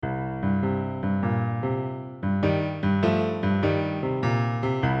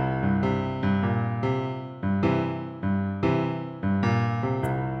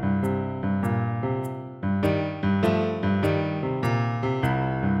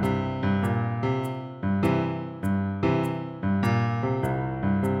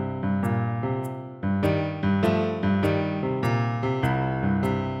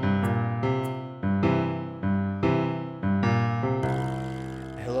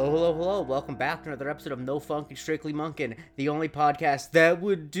Hello. Welcome back to another episode of No Funkin' Strictly Monkin', the only podcast that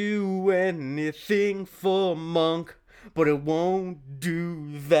would do anything for Monk, but it won't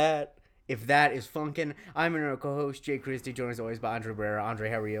do that if that is funkin'. I'm your co-host, Jay Christie, joined as always by Andre Barrera. Andre,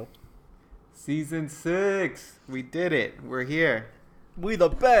 how are you? Season 6. We did it. We're here. We the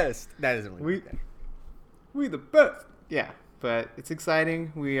best. That isn't really We the best. Yeah, but it's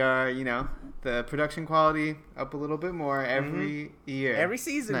exciting. We are, the production quality up a little bit more every year. Every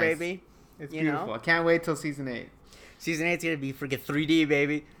season, nice. Baby. It's beautiful. Know? I can't wait till season 8. Season 8's going to be freaking 3D,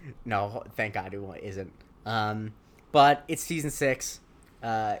 baby. No, thank God it isn't. But it's season 6.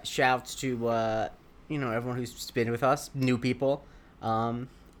 Shouts to, everyone who's been with us, new people. Shouts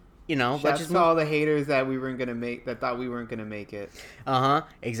to all the haters that we weren't gonna make, that thought we weren't gonna make it.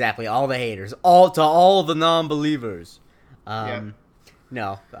 Exactly. All the haters, all the non-believers. Yep.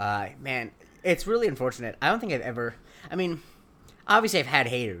 No, man, it's really unfortunate. I don't think I've ever. I mean, obviously I've had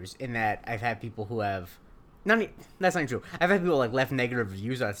haters in that I've had people who have. That's not true. I've had people like left negative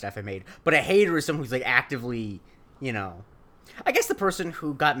reviews on stuff I made, but a hater is someone who's like actively, I guess the person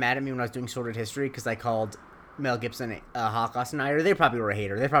who got mad at me when I was doing Sordid History because I called Mel Gibson, Holocaust denier, they probably were a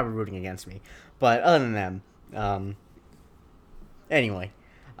hater. They're probably rooting against me. But other than them, anyway,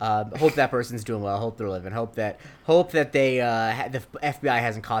 hope that person's doing well. Hope they're living. Hope that they the FBI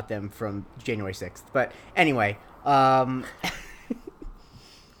hasn't caught them from January 6th. But anyway,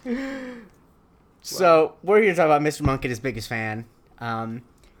 so we're here to talk about Mr. Monk and his biggest fan. And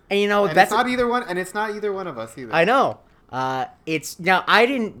that's it's not either one. And it's not either one of us either. I know. It's now. I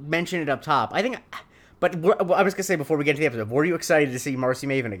didn't mention it up top. I think. But I was going to say before we get into the episode, were you excited to see Marcy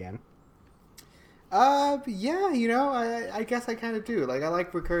Maven again? Yeah, I guess I kind of do. Like, I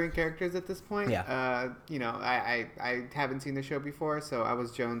like recurring characters at this point. Yeah. I haven't seen the show before, so I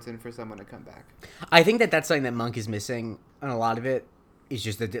was jonesing for someone to come back. I think that's something that Monk is missing on a lot of it. Is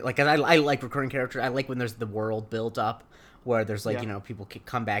just that, like, I like recurring characters. I like when there's the world built up where there's, like, people can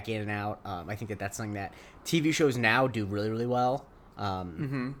come back in and out. I think that's something that TV shows now do really, really well.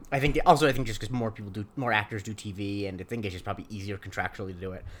 I think just because more actors do TV, and I think it's just probably easier contractually to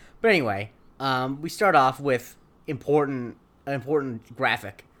do it. But anyway, we start off with important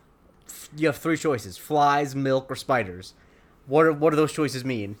graphic. You have 3 choices: flies, milk, or spiders. What do those choices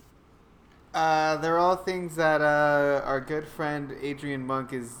mean? They're all things that our good friend Adrian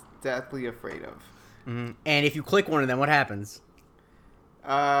Monk is deathly afraid of. Mm-hmm. And if you click one of them, what happens?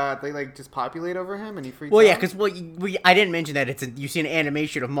 They like just populate over him and he freaks out? Well, yeah, because I didn't mention that you see an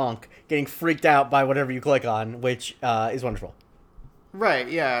animation of Monk getting freaked out by whatever you click on, which is wonderful. Right,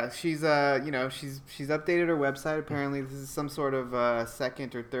 yeah. She's she's updated her website. Apparently this is some sort of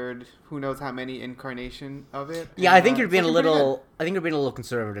second or third, who knows how many incarnation of it. Yeah, I think you're being a little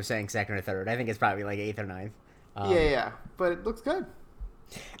conservative saying second or third. I think it's probably like 8th or 9th. Yeah, but it looks good.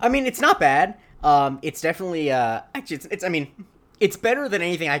 I mean, it's not bad. It's definitely actually it's better than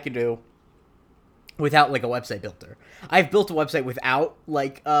anything I could do without, like, a website builder. I've built a website without,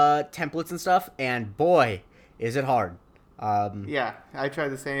 like, templates and stuff, and boy, is it hard. Yeah, I tried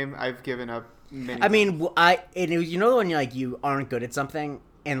the same. I've given up many times. Mean, when you aren't good at something,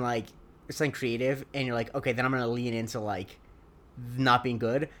 and, like, it's something creative, and you're like, okay, then I'm going to lean into, like, not being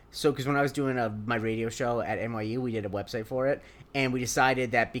good. So, because when I was doing my radio show at NYU, we did a website for it, and we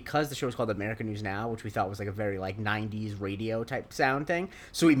decided that because the show was called American News Now, which we thought was like a very like 90s radio type sound thing,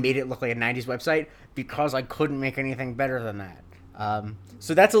 so we made it look like a 90s website because I couldn't make anything better than that.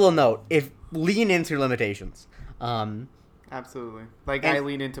 So that's a little note. If lean into your limitations. Absolutely. Like, I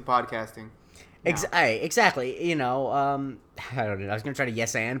lean into podcasting. Exactly. I don't know. I was going to try to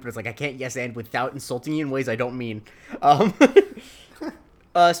yes and, but it's like I can't yes and without insulting you in ways I don't mean.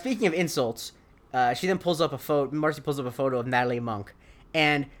 Speaking of insults, she then Marcy pulls up a photo of Natalie Monk,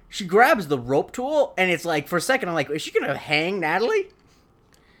 and she grabs the rope tool, and it's like, for a second, I'm like, is she going to hang Natalie?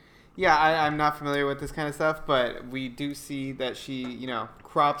 Yeah, I'm not familiar with this kind of stuff, but we do see that she,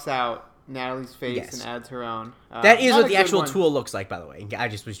 crops out Natalie's face and adds her own. That is what the actual tool looks like, by the way. I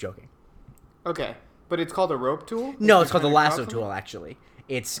just was joking. Okay, but it's called a rope tool? No, it's called the lasso tool, actually.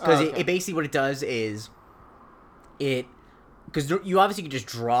 It's because it basically what it does is because you obviously can just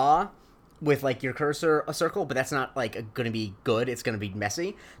draw with, like, your cursor a circle, but that's not, like, going to be good. It's going to be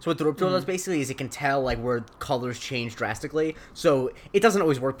messy. So what the rope tool does basically is it can tell, like, where colors change drastically. So it doesn't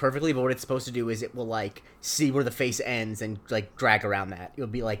always work perfectly, but what it's supposed to do is it will, like, see where the face ends and, like, drag around that. It'll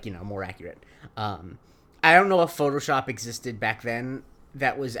be, like, more accurate. I don't know if Photoshop existed back then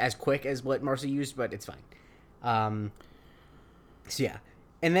that was as quick as what Marcy used, but it's fine. So yeah.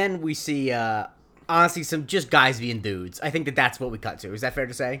 And then we see, honestly, some just guys being dudes. I think that's what we cut to. Is that fair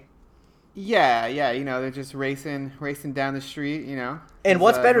to say? Yeah, yeah, they're just racing down the street, And as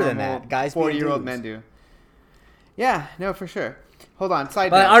what's better than normal that? Guys being 40-year-old dudes. men do. Yeah, no, for sure. Hold on,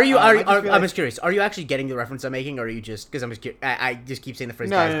 side But note. are you? I just I'm realized- just curious. Are you actually getting the reference I'm making, or are you just because I'm just I just keep saying the phrase?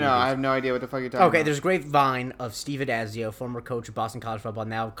 No, guys no, being no. I dudes. have no idea what the fuck you're talking Okay, about. there's a great vine of Steve Adazio, former coach of Boston College football,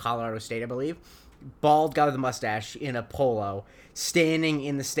 now Colorado State, I believe. Bald guy with a mustache in a polo, standing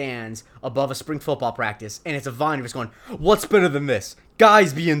in the stands above a spring football practice, and it's a vine of just going, "What's better than this?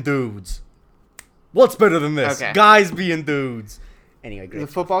 Guys being dudes. What's better than this? Okay. Guys being dudes." Anyway, The great.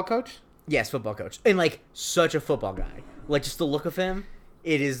 football coach? Yes, football coach, and like such a football guy. Like just the look of him,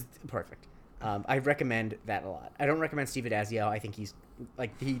 it is perfect. I recommend that a lot. I don't recommend Steve Adazio. I think he's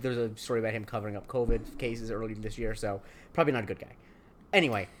there's a story about him covering up COVID cases early this year, so probably not a good guy.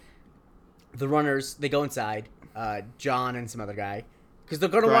 Anyway, the runners, they go inside, John and some other guy, because they're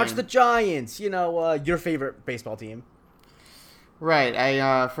going to watch Brian. the Giants, your favorite baseball team. Right.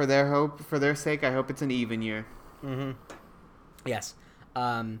 For their sake, I hope it's an even year. Mm-hmm. Yes.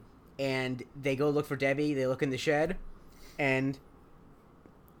 And they go look for Debbie. They look in the shed, and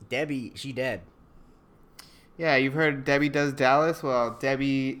Debbie, she dead. Yeah, you've heard Debbie does Dallas? Well,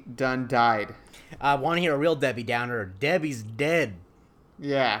 Debbie done died. I want to hear a real Debbie Downer. Debbie's dead.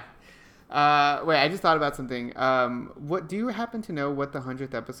 Yeah. Wait, I just thought about something. What do you happen to know what the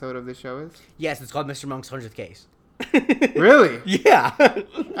 100th episode of the show is? Yes, it's called Mr. Monk's 100th Case. Really? Yeah.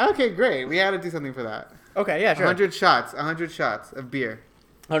 Okay, great. We had to do something for that. Okay, yeah, sure. 100 shots of beer.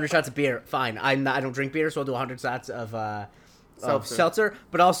 100 shots of beer. Fine. I don't drink beer, so I'll do 100 shots of Seltzer. seltzer.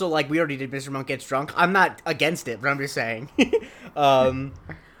 But also, we already did Mr. Monk Gets Drunk. I'm not against it, but I'm just saying.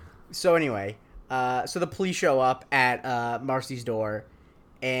 So anyway, so the police show up at Marcy's door,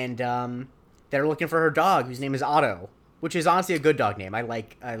 and they're looking for her dog, whose name is Otto, which is honestly a good dog name. I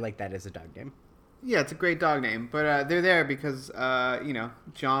like that as a dog name. Yeah, it's a great dog name, but they're there because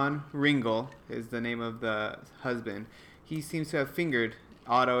John Ringle is the name of the husband. He seems to have fingered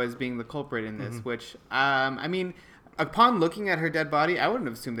Otto as being the culprit in this, which I mean, upon looking at her dead body, I wouldn't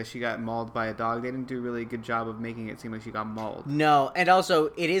have assumed that she got mauled by a dog. They didn't do a really good job of making it seem like she got mauled. No, and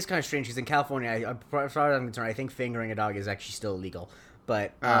also it is kind of strange because in California, as far as I'm concerned, I think fingering a dog is actually still illegal.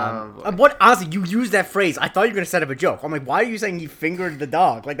 But boy. what honestly, you used that phrase. I thought you were gonna set up a joke. I'm like, why are you saying he fingered the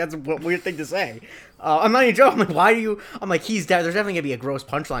dog? Like that's a weird thing to say. I'm not even joking. I'm like, why do you? I'm like, he's dead. There's definitely gonna be a gross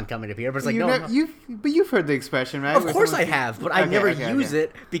punchline coming up here. But it's like, no. You've heard the expression, right? Of course I have, but I never use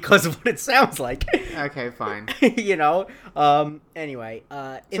it because of what it sounds like. Okay, fine. Anyway.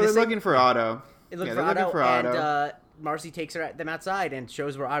 So they're looking for Otto. They're Otto. looking for Otto, and Marcy takes them outside and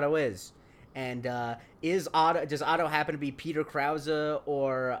shows where Otto is. And does Otto happen to be Peter Krause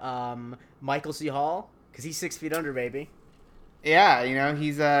or Michael C. Hall? Because he's 6 feet under, baby. Yeah,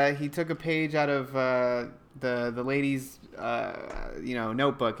 he took a page out of the lady's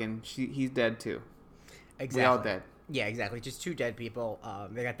notebook, and he's dead too. Exactly. We all dead. Yeah, exactly. Just two dead people.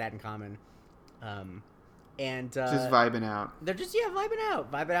 They got that in common. And just vibing out. They're just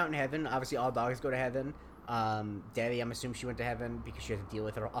vibing out in heaven. Obviously, all dogs go to heaven. Debbie, I'm assuming she went to heaven because she had to deal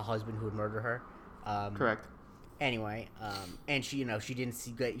with a husband who would murder her. Correct. Anyway, and she, she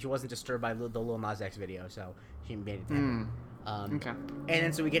didn't she wasn't disturbed by the Lil Nas X video, so she made it to heaven. Okay. And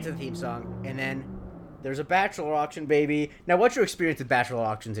then so we get to the theme song, and then there's a bachelor auction, baby. Now, what's your experience with bachelor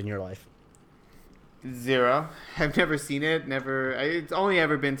auctions in your life? 0. I've never seen it. It's only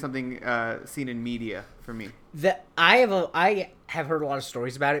ever been something seen in media for me. I have heard a lot of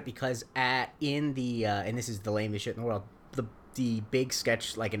stories about it because and this is the lamest shit in the world, the big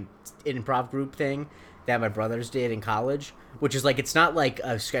sketch an improv group thing that my brothers did in college, which is it's not like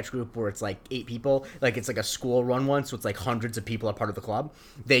a sketch group where it's 8 people, it's a school run one, so it's hundreds of people are part of the club.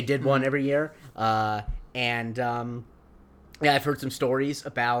 They did one every year, and I've heard some stories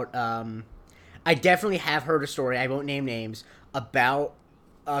about. I definitely have heard a story. I won't name names about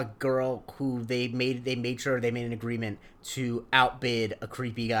a girl who they made sure they made an agreement to outbid a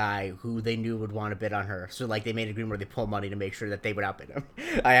creepy guy who they knew would want to bid on her. So they made an agreement where they pull money to make sure that they would outbid him.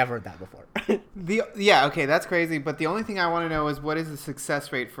 I have heard that before. Okay, that's crazy. But the only thing I want to know is what is the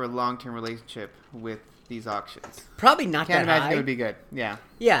success rate for a long-term relationship with these auctions? Probably not that high. Can't imagine it would be good. Yeah.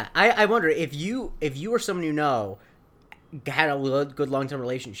 Yeah, I wonder if you or someone you know had a good long-term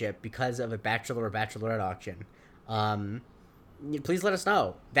relationship because of a bachelor or bachelorette auction. Please let us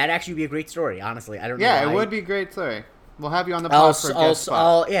know. That'd actually be a great story, honestly. I don't know. Yeah, it would be a great story. We'll have you on the pod for a guest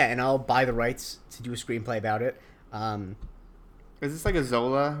spot. And I'll buy the rights to do a screenplay about it. Is this like a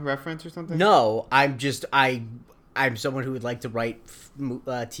Zola reference or something? No, I'm someone who would like to write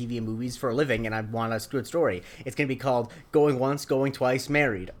TV and movies for a living, and I want a good story. It's going to be called Going Once, Going Twice,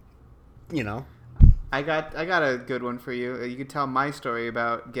 Married. I got a good one for you. You could tell my story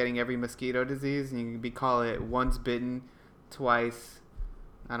about getting every mosquito disease, and you could call it once bitten, twice.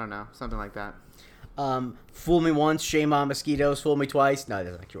 I don't know, something like that. Fool me once, shame on mosquitoes. Fool me twice. No, that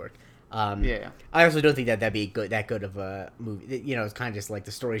doesn't actually work. Yeah. I also don't think that'd be that good of a movie. You know, it's kind of just like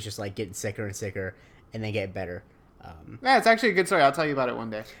the story's just like getting sicker and sicker, and then getting better. Yeah, it's actually a good story. I'll tell you about it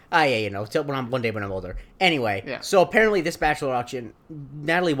one day. Yeah, you know, one day when I'm older. Anyway, Yeah. So apparently this bachelor auction,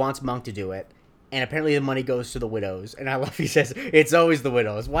 Natalie wants Monk to do it, and apparently the money goes to the widows. And I love he says it's always the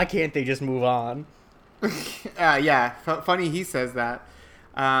widows. Why can't they just move on? Yeah, funny he says that.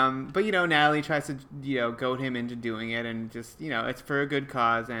 But you know, Natalie tries to goad him into doing it, and just it's for a good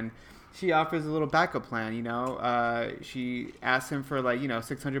cause, and she offers a little backup plan. She asks him for like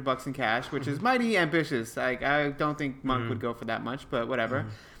 $600 in cash, which is mighty ambitious. Like I don't think Monk would go for that much, but whatever.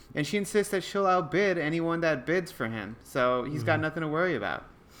 And she insists that she'll outbid anyone that bids for him, so he's got nothing to worry about.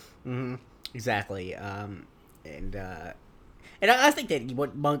 Exactly. And I think that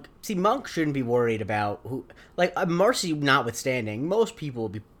what Monk shouldn't be worried about who, like Marcy notwithstanding, most people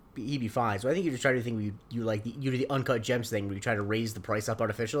he'd be fine. So I think you just try to think you do the uncut gems thing where you try to raise the price up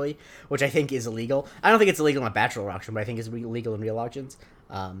artificially, which I think is illegal. I don't think it's illegal in a bachelor auction, but I think it's illegal in real auctions.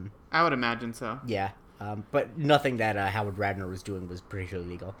 I would imagine so. Yeah. But nothing that Howard Radner was doing was particularly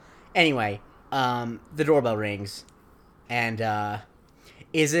legal. Anyway, the doorbell rings, and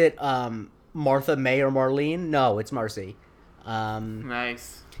is it Martha, May, or Marlene? No, it's Marcy.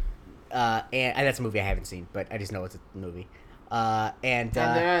 Nice. And that's a movie I haven't seen, but I just know it's a movie. And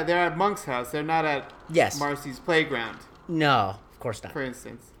they're at Monk's house. They're not at Marcy's playground. No, of course not. For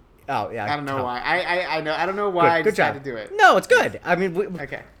instance. Oh yeah. I don't know why. I know. I don't know why good I decided job. to do it. No, it's good. I mean,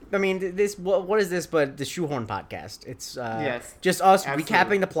 okay. I mean, this what is this but the Shoehorn Podcast? It's yes, just us absolutely.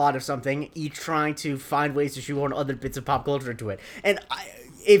 recapping the plot of something, each trying to find ways to shoehorn other bits of pop culture into it. And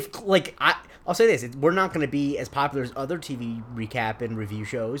I'll say this: we're not going to be as popular as other TV recap and review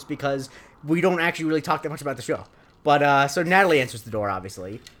shows because we don't actually really talk that much about the show. But so Natalie answers the door,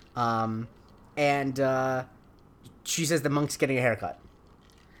 obviously, and she says the Monk's getting a haircut.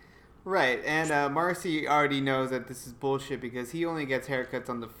 Right, and Marcy already knows that this is bullshit because he only gets haircuts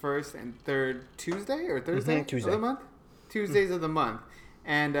on the first and third Tuesday or Thursday Tuesday. of the month, Tuesdays of the month,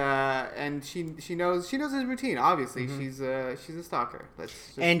 and she knows his routine. Obviously, she's a stalker.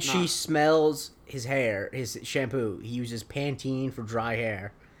 She smells his hair, his shampoo. He uses Pantene for dry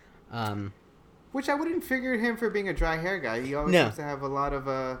hair. Which I wouldn't figure him for being a dry hair guy. He always seems to have a lot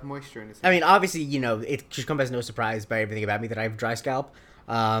of moisture in his hair. I mean, obviously, it should come as no surprise by everything about me that I have dry scalp.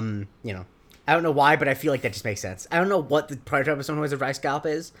 I don't know why, but I feel like that just makes sense. I don't know what the prototype of someone who has a dry scalp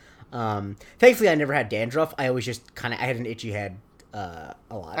is. Thankfully, I never had dandruff. I always just I had an itchy head a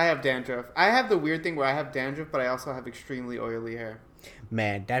lot. I have dandruff. I have the weird thing where I have dandruff, but I also have extremely oily hair.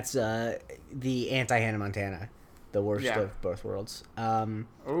 Man, that's the anti-Hannah Montana, the worst of both worlds.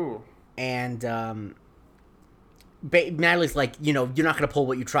 Ooh. And Natalie's like, you're not going to pull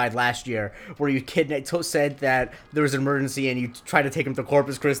what you tried last year, where you said that there was an emergency and you tried to take him to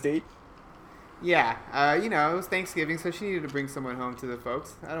Corpus Christi. Yeah, it was Thanksgiving, so she needed to bring someone home to the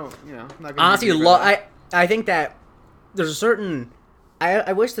folks. I don't, I'm not gonna honestly, I think that there's a certain,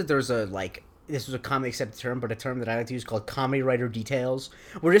 I wish that there's a, like, this was a commonly accepted term, but a term that I like to use called comedy writer details,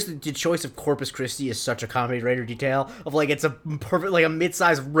 where just the choice of Corpus Christi is such a comedy writer detail of like it's a perfect like a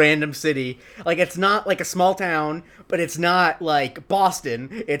mid-sized random city, like it's not like a small town, but it's not like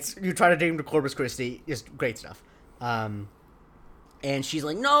Boston. It's you try to take him to Corpus Christi, just great stuff. And she's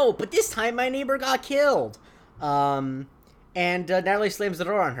like, no, but this time my neighbor got killed. And Natalie slams the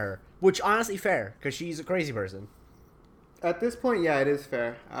door on her, which honestly fair because she's a crazy person. At this point, yeah, it is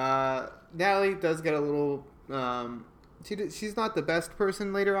fair. Natalie does get a little. She's not the best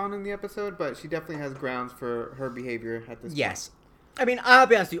person later on in the episode, but she definitely has grounds for her behavior at this point. Yes. I mean, I'll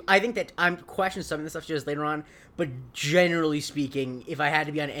be honest with you. I think that I'm questioning some of the stuff she does later on, but generally speaking, if I had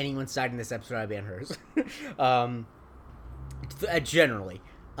to be on anyone's side in this episode, I'd be on hers. Generally.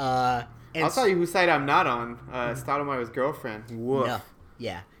 I'll tell you whose side I'm not on. Stoudemire's girlfriend. Woof. No.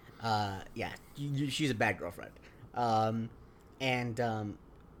 Yeah. She's a bad girlfriend.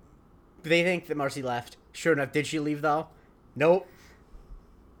 They think that Marcy left. Sure enough, did she leave though? Nope.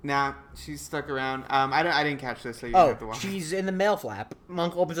 Nah, she's stuck around. I didn't catch this, so you have to watch. She's in the mail flap.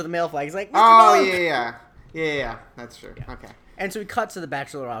 Monk opens up the mail flap. He's like, Mr. Oh, Monk! yeah. That's true. Yeah. Okay. And so he cuts to the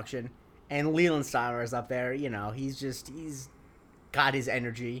bachelor auction, and Leland Steiner is up there. He's got his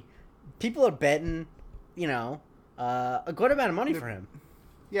energy. People are betting, a good amount of money for him.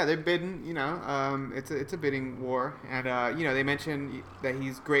 Yeah, they're bidding. It's a bidding war, and they mention that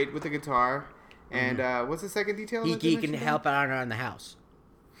he's great with the guitar. And what's the second detail? He can help out around the house.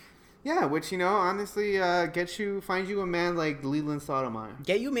 Yeah, which, honestly, finds you a man like Leland Sotomayor.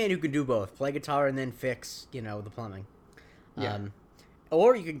 Get you a man who can do both, play guitar and then fix, the plumbing. Yeah.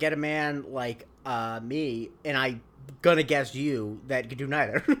 Or you could get a man like me, and I gonna guess you, that could do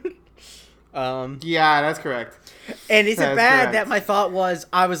neither. Yeah, that's correct. And is it bad that my thought was,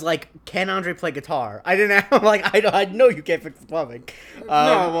 I was like, can Andre play guitar? I didn't have, like, I know you can't fix the plumbing.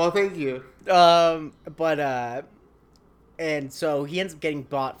 No, well, thank you. And so he ends up getting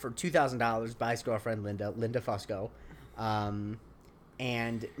bought for $2,000 by his girlfriend, Linda Fusco.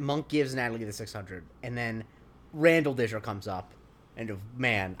 And Monk gives Natalie the $600. And then Randall Disher comes up. And,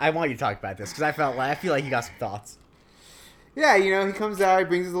 man, I want you to talk about this, because I feel like you got some thoughts. Yeah, he comes out, he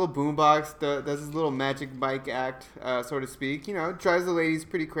brings his little boombox, does his little magic bike act, so to speak. Drives the ladies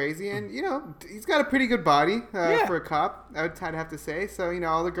pretty crazy, and, he's got a pretty good body for a cop, I'd have to say. So,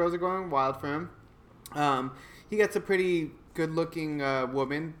 all the girls are going wild for him. He gets a pretty good-looking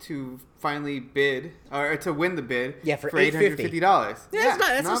woman to finally bid, or to win the bid. Yeah, for $850. Yeah,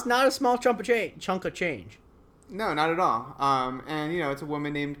 that's just not a small chunk of change. No, not at all. And it's a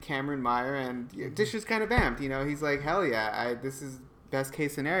woman named Cameron Meyer, and Disher's kind of amped. He's like, hell yeah, this is best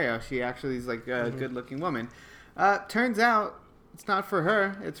case scenario. She actually is like a good-looking woman. Turns out it's not for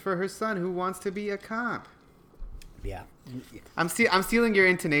her; it's for her son, who wants to be a cop. Yeah, I'm stealing your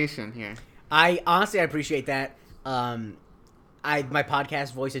intonation here. I appreciate that. My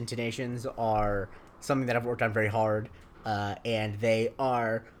podcast voice intonations are something that I've worked on very hard, and they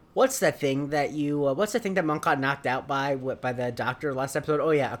are. What's that thing that Monk got knocked out by the doctor last episode?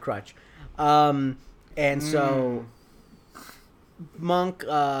 Oh yeah, a crutch. And so Monk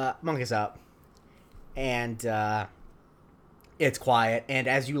is up, and it's quiet. And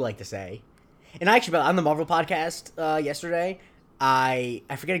as you like to say, and actually, on the Marvel podcast yesterday, I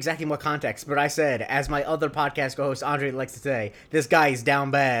forget exactly in what context, but I said, as my other podcast co-host Andre likes to say, this guy is down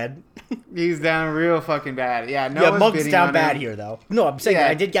bad. He's down real fucking bad. Yeah, Monk's down bad here, though. No, I'm saying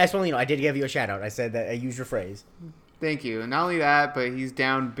I did give you a shout out. I said that I used your phrase. Thank you. And not only that, but he's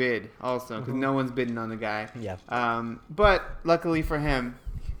down bid also, because no one's bidding on the guy. Yeah. But luckily for him,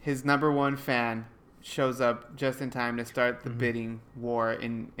 his number one fan shows up just in time to start the bidding war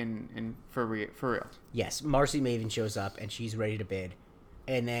in for real. Yes, Marcy Maven shows up and she's ready to bid,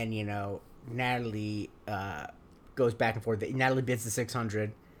 and then Natalie goes back and forth. Natalie bids the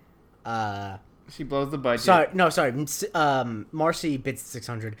 $600. She blows the budget. Sorry. Marcy bids the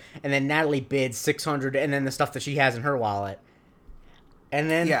 $600, and then Natalie bids $600, and then the stuff that she has in her wallet, and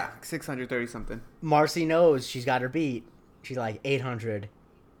then $630 something. Marcy knows she's got her beat. She's like $800,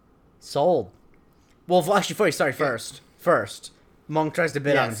 sold. Well, actually, first, Monk tries to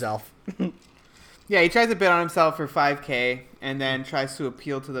bid on himself. Yeah, he tries to bid on himself for $5,000, and then tries to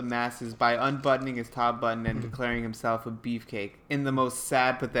appeal to the masses by unbuttoning his top button and declaring himself a beefcake in the most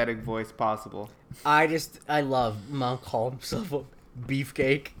sad, pathetic voice possible. I love Monk calling himself a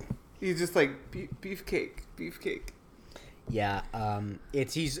beefcake. He's just like, beefcake. Yeah,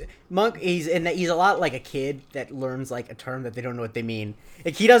 he's a lot like a kid that learns like a term that they don't know what they mean.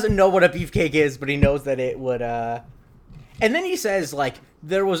 Like, he doesn't know what a beefcake is, but he knows that it would. And then he says like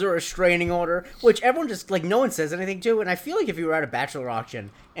there was a restraining order, which everyone just like no one says anything to. And I feel like if you were at a bachelor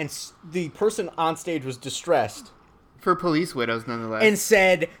auction and the person on stage was distressed for police widows, nonetheless, and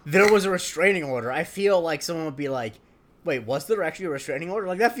said there was a restraining order, I feel like someone would be like, "Wait, was there actually a restraining order?"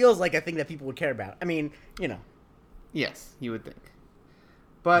 Like that feels like a thing that people would care about. I mean, Yes, you would think.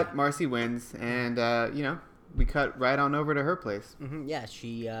 But Marcy wins, and, we cut right on over to her place. Mm-hmm, yeah,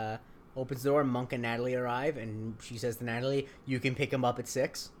 she opens the door, Monk and Natalie arrive, and she says to Natalie, you can pick him up at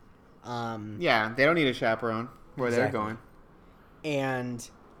 6. Yeah, they don't need a chaperone where they're going. And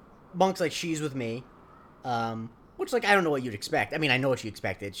Monk's like, she's with me. Which, like, I don't know what you'd expect. I mean, I know what she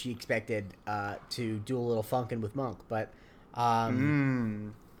expected. She expected to do a little funkin' with Monk, but,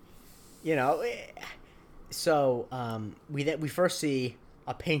 So, we first see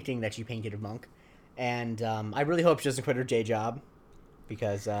a painting that she painted of Monk, and I really hope she doesn't quit her day job,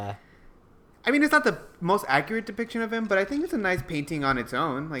 because... I mean, it's not the most accurate depiction of him, but I think it's a nice painting on its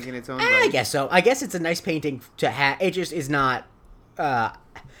own, like in its own I guess so. I guess it's a nice painting to have. It just is not... I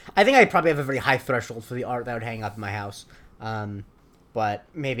think I probably have a very high threshold for the art that would hang up in my house, but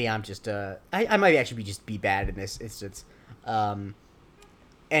maybe I'm just... I might actually be bad in this instance.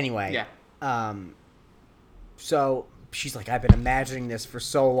 Anyway. Yeah. So she's like, I've been imagining this for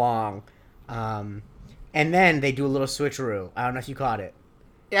so long. And then they do a little switcheroo. I don't know if you caught it.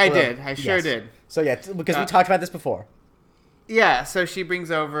 Yeah, I did. I sure did. So, yeah, because we talked about this before. Yeah, so she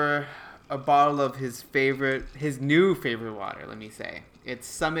brings over a bottle of his new favorite water, let me say. It's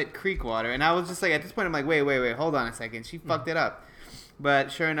Summit Creek water. And I was just like, at this point, I'm like, wait, hold on a second. She fucked it up.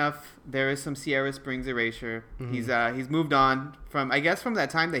 But sure enough, there is some Sierra Springs erasure. He's moved on from that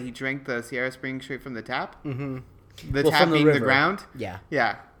time that he drank the Sierra Springs straight from the tap. The tap being the ground. Yeah.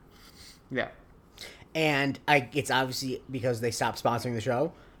 Yeah. And it's obviously because they stopped sponsoring the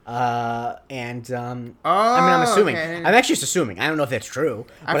show. I mean, I'm assuming. Okay. I'm actually just assuming. I don't know if that's true.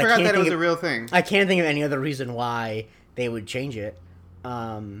 I forgot that it was a real thing. I can't think of any other reason why they would change it.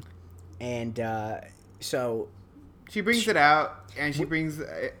 So she brings it out, and she brings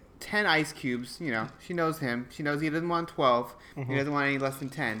 10 ice cubes. You know, she knows him. She knows he doesn't want 12. He doesn't want any less than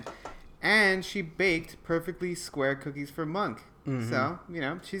 10. And she baked perfectly square cookies for Monk. So, you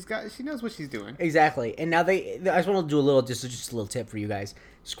know, she knows what she's doing. Exactly. And now I just want to do a little tip for you guys.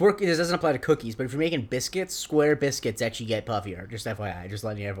 This doesn't apply to cookies, but if you're making biscuits, square biscuits actually get puffier. Just FYI, just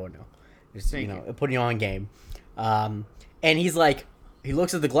letting everyone know. Just, putting you on game. And he's like, he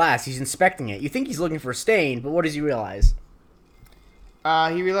looks at the glass, he's inspecting it. You think he's looking for a stain, but what does he realize?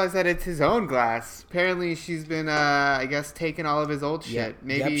 He realized that it's his own glass. Apparently, she's been, I guess, taking all of his old shit. Yep.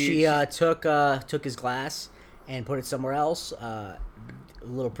 Maybe she took his glass and put it somewhere else. A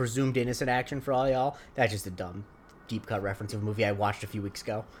little presumed innocent action for all y'all. That's just a dumb, deep cut reference of a movie I watched a few weeks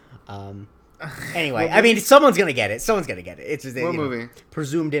ago. Anyway, I mean, someone's gonna get it. It's just, what movie?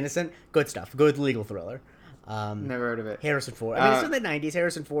 Presumed innocent. Good stuff. Good legal thriller. Never heard of it. Harrison Ford. I mean, it's in the 90s.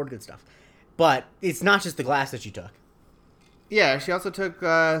 Harrison Ford. Good stuff. But it's not just the glass that she took. Yeah, she also took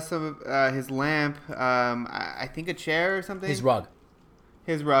some of his lamp. I think a chair or something. His rug.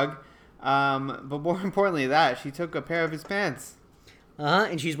 But more importantly, she took a pair of his pants.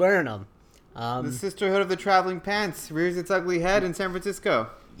 And she's wearing them. The Sisterhood of the Traveling Pants rears its ugly head in San Francisco.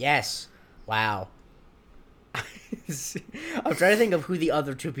 Yes. Wow. I'm trying to think of who the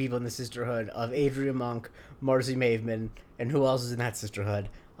other two people in the Sisterhood of Adrian Monk, Marcy Maveman, and who else is in that Sisterhood.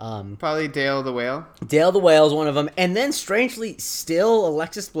 Probably Dale the Whale. Dale the Whale is one of them. And then, strangely, still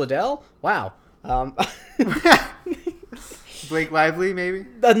Alexis Bledel? Wow. Blake Lively, maybe?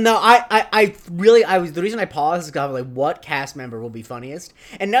 No, the reason I paused is because I was like, what cast member will be funniest?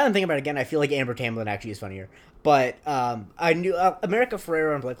 And now that I'm thinking about it again, I feel like Amber Tamblyn actually is funnier. But I knew America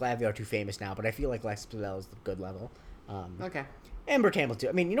Ferrera and Blake Lively are too famous now, but I feel like Alexis Bledel is the good level. Okay. Amber Tamblyn, too.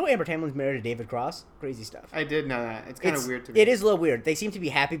 I mean, you know Amber Tamblyn's married to David Cross? Crazy stuff. I did know that. It's kind of weird to me. It is a little weird. They seem to be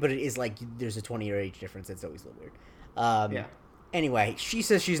happy, but it is like there's a 20-year age difference. It's always a little weird. Yeah. Anyway, she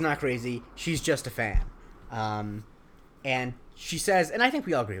says she's not crazy. She's just a fan. And she says, and I think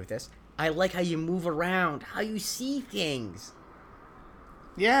we all agree with this, I like how you move around, how you see things.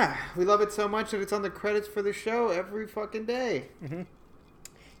 Yeah, we love it so much that it's on the credits for the show every fucking day. Mm-hmm.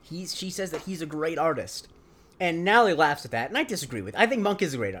 She says that he's a great artist. And Natalie laughs at that, and I disagree with it. I think Monk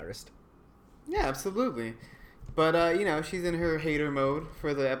is a great artist. Yeah, absolutely. But, she's in her hater mode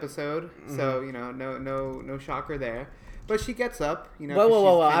for the episode, so, no shocker there. But she gets up,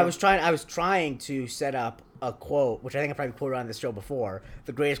 Whoa. I was trying to set up a quote, which I think I probably quoted on this show before,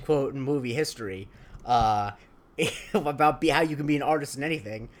 the greatest quote in movie history, about how you can be an artist in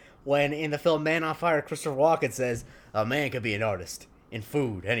anything, when in the film Man on Fire, Christopher Walken says, a man can be an artist in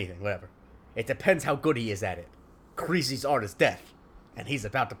food, anything, whatever. It depends how good he is at it. Creasy's art is death, and he's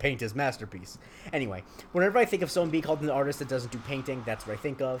about to paint his masterpiece. Anyway, whenever I think of someone being called an artist that doesn't do painting, that's what I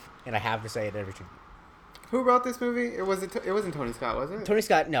think of, and I have to say it every time. Who wrote this movie? It wasn't Tony Scott, was it? Tony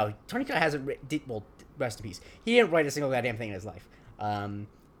Scott hasn't written, rest in peace. He didn't write a single goddamn thing in his life.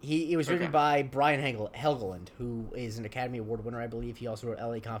 It was written by Brian Helgeland, who is an Academy Award winner, I believe. He also wrote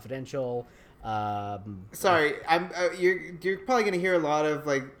L.A. Confidential. Sorry, you're probably gonna hear a lot of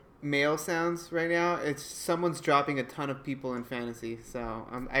like male sounds right now. It's someone's dropping a ton of people in fantasy, so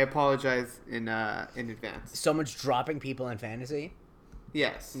I apologize in advance. Someone's dropping people in fantasy?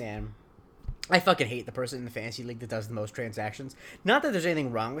 Yes. Man. I fucking hate the person in the fantasy league that does the most transactions. Not that there's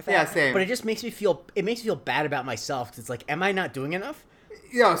anything wrong with that. Yeah, same. But it just makes me feel bad about myself, because it's like, am I not doing enough?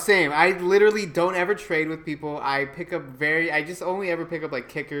 Yeah, same. I literally don't ever trade with people. I just only ever pick up like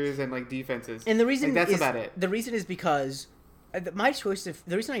kickers and like defenses. And the reason that's about it. The reason is because the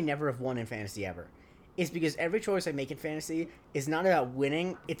reason I never have won in fantasy ever is because every choice I make in fantasy is not about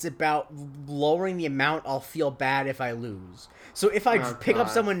winning. It's about lowering the amount I'll feel bad if I lose. So if I pick up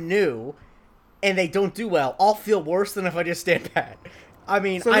someone new and they don't do well, I'll feel worse than if I just stand pat. I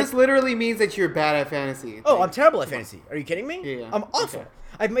mean, so this literally means that you're bad at fantasy. Oh, I'm terrible at fantasy. Are you kidding me? Yeah. I'm awful. Okay.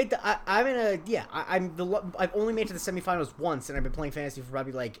 I've only made it to the semifinals once, and I've been playing fantasy for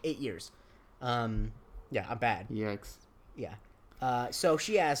probably like 8 years. Yeah, I'm bad. Yikes. Yeah. So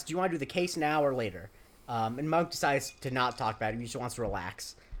she asks, do you want to do the case now or later? And Monk decides to not talk about it. He just wants to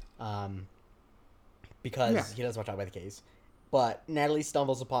relax. Because he doesn't want to talk about the case. But Natalie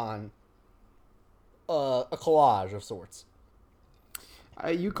stumbles upon a collage of sorts.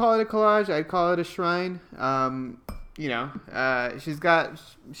 You call it a collage. I'd call it a shrine.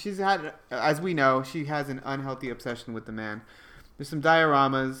 She's had, as we know, she has an unhealthy obsession with the man. There's some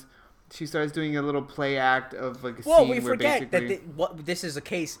dioramas. She starts doing a little play act of like a well, scene we where forget basically... that this is a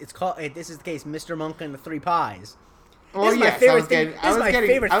case. It's called. This is the case, Mr. Monk and the Three Pies. Oh, This is my yes, favorite thing. This is my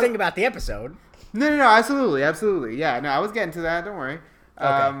favorite thing about the episode. No, absolutely. Yeah, no, I was getting to that. Don't worry.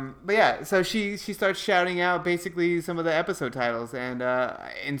 Okay. But yeah, so she starts shouting out basically some of the episode titles, and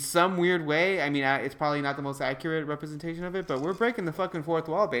in some weird way, I mean, it's probably not the most accurate representation of it, but we're breaking the fucking fourth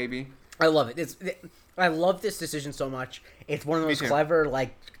wall, baby. I love it. I love this decision so much. It's one of the most clever,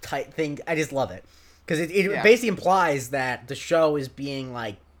 like, tight thing. I just love it because it basically implies that the show is being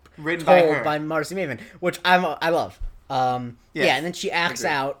like written by Marcy Maven, which I love. And then she acts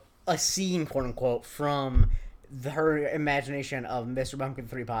out a scene, quote unquote, from her imagination of Mr. Monk and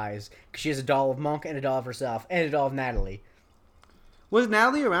Three Pies, because she has a doll of Monk and a doll of herself and a doll of Natalie. Was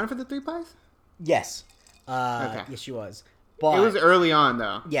Natalie around for the Three Pies? Yes. Okay. Yes, she was. But it was early on,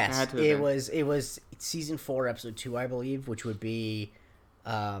 though. Yes, it was season 4, episode 2, I believe, which would be.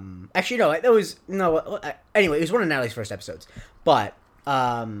 Actually, no, it was Anyway, it was one of Natalie's first episodes, but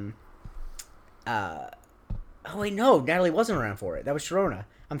oh wait, no, Natalie wasn't around for it. That was Sharona.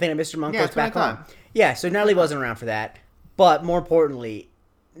 I'm thinking Mr. Monk goes back home. Yeah, so Natalie wasn't around for that. But more importantly,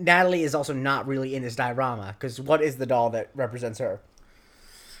 Natalie is also not really in this diorama, because what is the doll that represents her?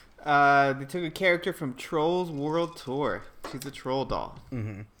 They took a character from Trolls World Tour. She's a troll doll.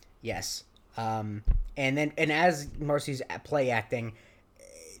 Mm-hmm. Yes. And as Marcy's play acting,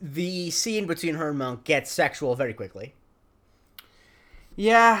 the scene between her and Monk gets sexual very quickly.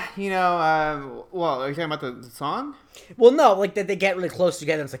 Yeah, well, are you talking about the song? Well, no, like that they get really close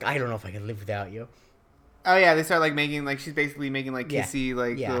together. And it's like, I don't know if I can live without you. Oh yeah, they start like making she's basically making like kissy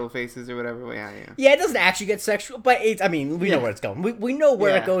little faces or whatever. Well, yeah. Yeah, it doesn't actually get sexual, but we know where it's going. We know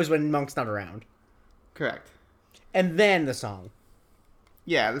where it goes when Monk's not around. Correct. And then the song.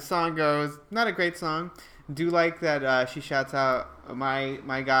 Yeah, the song goes. Not a great song. Do like that she shouts out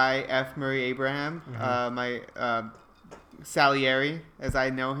my guy F. Murray Abraham, my Salieri as I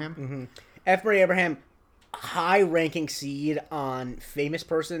know him. Mm-hmm. F. Murray Abraham, high-ranking seed on famous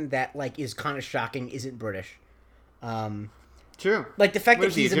person that like is kind of shocking. Isn't British. True. Like the fact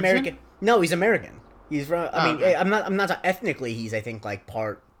that he's Egyptian? American. No, he's American. He's from. Okay. I'm not ethnically. He's I think like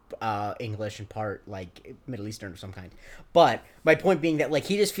part English and part like Middle Eastern of some kind. But my point being that like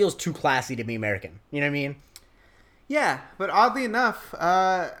he just feels too classy to be American. You know what I mean? Yeah, but oddly enough,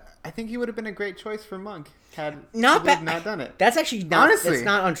 I think he would have been a great choice for Monk had not done it. That's actually not. Honestly, it's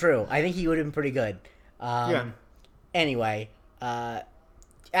not untrue. I think he would have been pretty good. Anyway,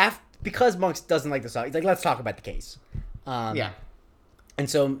 because Monk doesn't like the song, he's like, let's talk about the case. And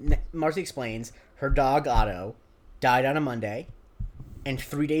so Marcy explains her dog Otto died on a Monday, and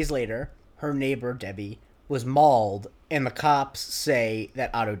 3 days later, her neighbor Debbie was mauled, and the cops say that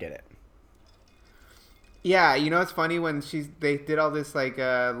Otto did it. Yeah, it's funny when they did all this like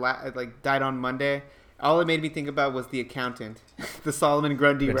died on Monday. All it made me think about was the accountant, the Solomon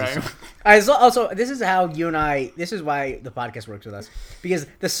Grundy rhyme. Also, this is how you and I. This is why the podcast works with us, because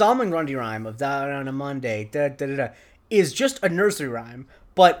the Solomon Grundy rhyme of "died on a Monday" is just a nursery rhyme.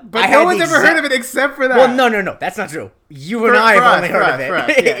 But no one's ever heard of it except for that. Well, no, that's not true. You and I have only heard of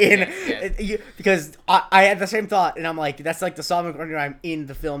it. Because I had the same thought, and I'm like, that's like the Solomon Grundy rhyme in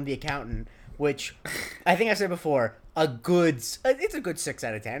the film The Accountant, which I think I said before, it's a good 6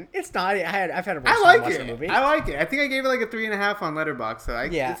 out of 10. It's not. I've had a rough time watching the movie. I like it. I think I gave it like a 3.5 on Letterboxd. So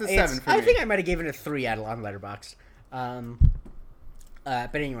it's a 7 for me. I think I might have given it a 3 on Letterboxd.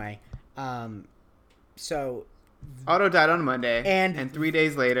 But anyway, so Otto died on Monday, and 3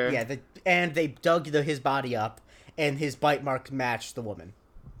 days later, and they dug his body up, and his bite marks matched the woman.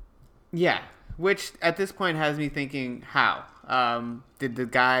 Yeah, which at this point has me thinking, how did the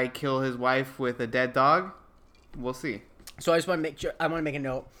guy kill his wife with a dead dog? We'll see. So I just want to make sure. I want to make a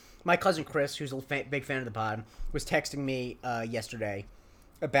note. My cousin Chris, who's a big fan of the pod, was texting me yesterday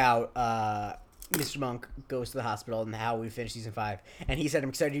about Mr. Monk goes to the hospital and how we finished season 5. And he said, I'm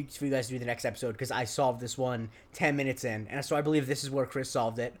excited for you guys to do the next episode because I solved this one 10 minutes in. And so I believe this is where Chris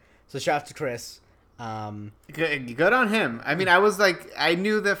solved it. So shout out to Chris. Good on him. I mean, I was like, I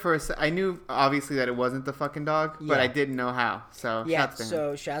knew obviously that it wasn't the fucking dog, but I didn't know how. So shouts to him.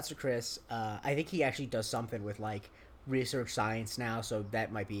 So shouts to Chris. I think he actually does something with like research science now. So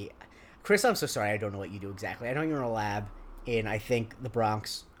that might be Chris. I'm so sorry. I don't know what you do exactly. I know you're in a lab in, I think, the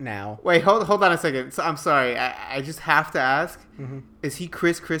Bronx now. Wait, hold on a second. So, I'm sorry. I just have to ask. Mm-hmm. Is he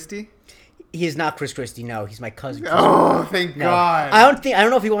Chris Christie? He is not Chris Christie. No, he's my cousin. Oh, thank No. God. I don't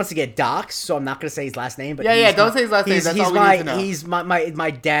know if he wants to get doxxed, so I'm not gonna say his last name. But Don't say his last name. That's all we need to know. He's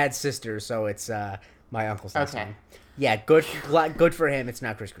my dad's sister, so it's my uncle's last Okay. name. Yeah, good for him. It's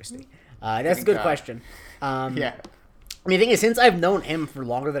not Chris Christie. That's a good question. Yeah. I mean, the thing is, since I've known him for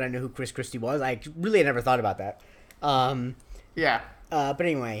longer than I knew who Chris Christie was, I really never thought about that. Yeah. But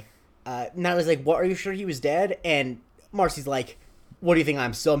anyway, Natalie's like, "What? Are you sure he was dead?" And Marcy's like, "What do you think?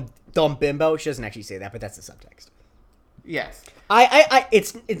 I'm some dumb bimbo?" She doesn't actually say that, but that's the subtext. Yes.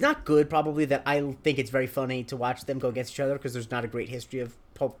 It's not good. Probably that I think it's very funny to watch them go against each other because there's not a great history of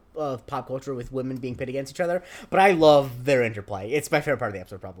pop culture with women being pit against each other. But I love their interplay. It's my favorite part of the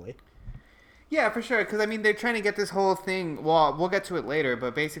episode, probably. Yeah, for sure. Because, I mean, they're trying to get this whole thing... Well, we'll get to it later,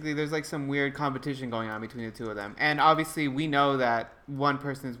 but basically there's, like, some weird competition going on between the two of them. And obviously we know that one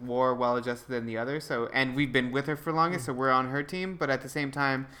person is more well-adjusted than the other, and we've been with her for longest, so we're on her team. But at the same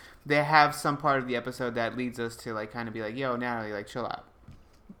time, they have some part of the episode that leads us to, like, kind of be like, yo, Natalie, like, chill out.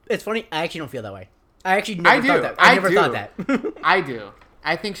 It's funny. I actually don't feel that way. I actually never thought that. I never thought that. I do.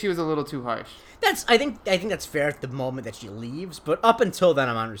 I think she was a little too harsh. I think that's fair at the moment that she leaves, but up until then,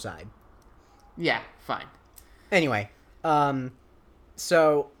 I'm on her side. Yeah, fine. Anyway, okay,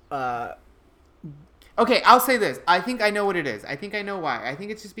 I'll say this. I think I know what it is. I think I know why. I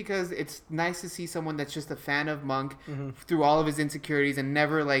think it's just because it's nice to see someone that's just a fan of Monk through all of his insecurities and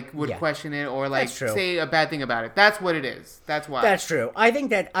never, like, would question it or, like, say a bad thing about it. That's what it is. That's why. That's true. I think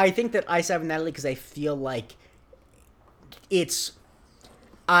that I side with Natalie because I feel like it's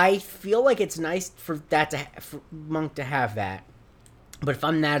nice for for Monk to have that. But if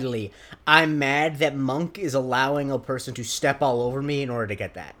I'm Natalie, I'm mad that Monk is allowing a person to step all over me in order to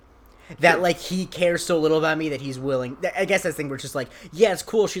get that. That, like, he cares so little about me that he's willing... I guess that's the thing where it's just like, yeah, it's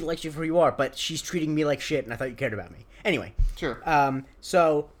cool, she likes you for who you are, but she's treating me like shit, and I thought you cared about me. Anyway. Sure.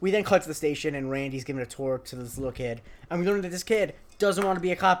 So, we then cut to the station, and Randy's giving a tour to this little kid, and we learn that this kid doesn't want to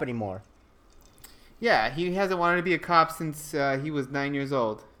be a cop anymore. Yeah, he hasn't wanted to be a cop since he was 9 years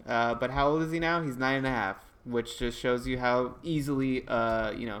old. But how old is he now? He's 9.5. Which just shows you how easily,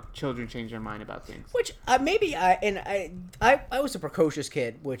 children change their mind about things. Which I was a precocious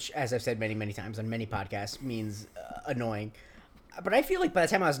kid, which, as I've said many, many times on many podcasts, means annoying. But I feel like by the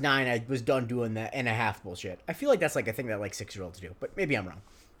time I was 9, I was done doing the and a half bullshit. I feel like that's like a thing that like 6-year-olds do, but maybe I'm wrong.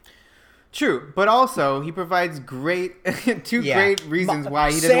 True, but also he provides great reasons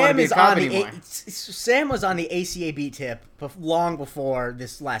why he doesn't want to be a cop anymore. Sam was on the ACA beat tip long before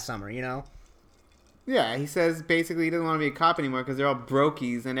this last summer, you know? Yeah, he says basically he doesn't want to be a cop anymore because they're all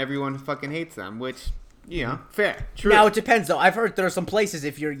brokies and everyone fucking hates them, which, fair. True. Now, it depends, though. I've heard there are some places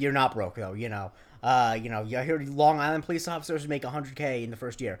if you're not broke, though, you hear Long Island police officers make $100K in the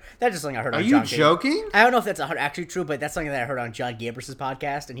first year. That's just something I heard on John Are you joking? I don't know if that's actually true, but that's something that I heard on John Gabrus's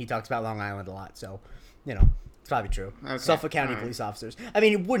podcast, and he talks about Long Island a lot, so, it's probably true. Okay. Suffolk County police officers. I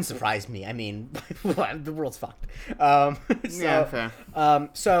mean, it wouldn't surprise me. I mean, the world's fucked. Yeah, fair.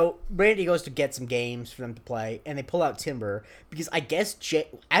 So Randy goes to get some games for them to play, and they pull out Timber because I guess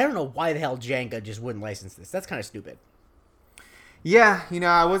I don't know why the hell Jenga just wouldn't license this. That's kind of stupid. Yeah,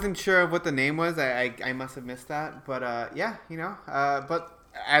 I wasn't sure of what the name was. I must have missed that, but but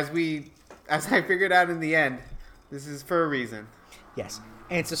as I figured out in the end, this is for a reason. Yes.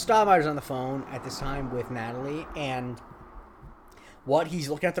 And so Stahlmeyer's on the phone at this time with Natalie, and he's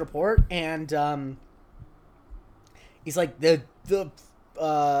looking at the report, and he's like, the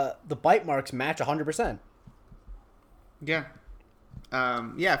bite marks match 100%. Yeah.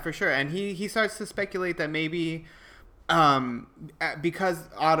 Yeah, for sure. And he starts to speculate that maybe because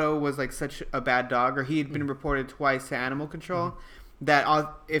Otto was like such a bad dog, or he had been reported twice to animal control, that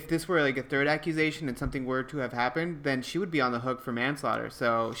if this were like a third accusation and something were to have happened, then she would be on the hook for manslaughter.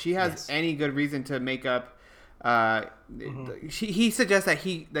 So she has any good reason to make up. He suggests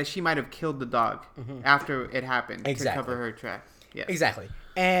that she might have killed the dog after it happened to cover her tracks. Yes. Exactly.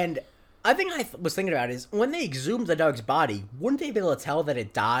 And I think was thinking about is when they exhumed the dog's body, wouldn't they be able to tell that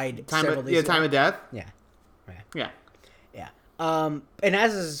it died several days ago? Time of death? Yeah. Yeah. And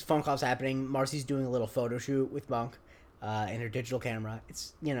as this phone call's happening, Marcy's doing a little photo shoot with Monk and her digital camera.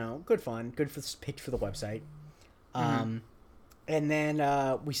 It's, good fun. Good for pitch for the website. And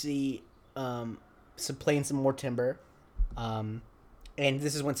then we see playing some more Timber. And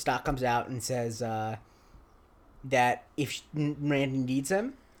this is when Stock comes out and says that if Randy needs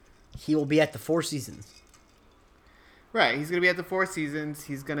him, he will be at the Four Seasons. Right, he's gonna be at the Four Seasons.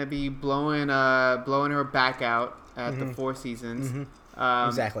 He's gonna be blowing her back out at the Four Seasons.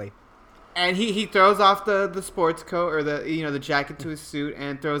 Exactly. And he throws off the sports coat or the jacket to his suit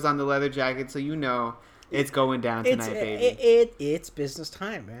and throws on the leather jacket, so it's going down tonight, baby. It's business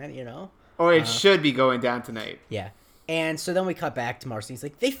time, man. Or it should be going down tonight. Yeah. And so then we cut back to Marcy. He's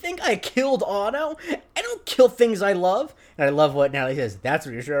like, they think I killed Otto? I don't kill things I love. And I love what Natalie says. That's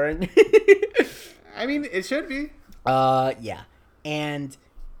reassuring. I mean, it should be. Yeah. And,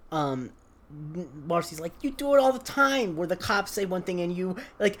 Marcy's like, you do it all the time, where the cops say one thing and you,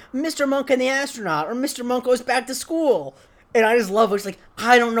 like, Mr. Monk and the astronaut, or Mr. Monk goes back to school. And I just love it. It's like,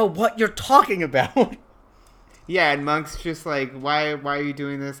 I don't know what you're talking about. Yeah, and Monk's just like, why are you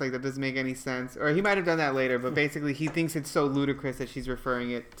doing this? Like, that doesn't make any sense. Or he might have done that later, but basically he thinks it's so ludicrous that she's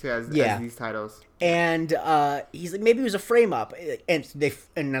referring it to as these titles. And he's like, maybe it was a frame up. And they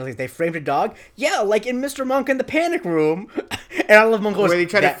framed a dog? Yeah, like in Mr. Monk in the Panic Room. And I love Monk goes, where they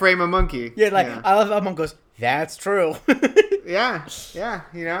try to frame a monkey. Yeah, I love how Monk goes, that's true. Yeah,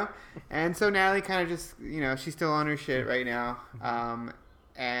 you know? And so Natalie kind of just, she's still on her shit right now.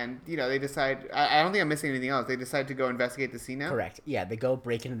 And, they decide... I don't think I'm missing anything else. They decide to go investigate the scene now? Correct. Yeah, they go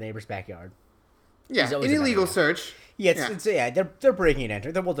break into the neighbor's backyard. Yeah, an illegal search. Yeah, they're breaking and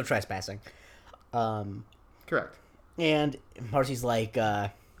entering. They're trespassing. Correct. And Marcy's like,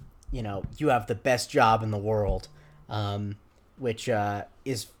 you have the best job in the world. Which is, I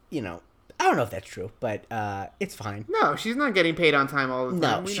don't know if that's true, but it's fine. No, she's not getting paid on time all the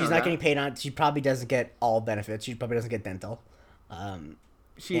time. No, she's not getting paid on... She probably doesn't get all benefits. She probably doesn't get dental.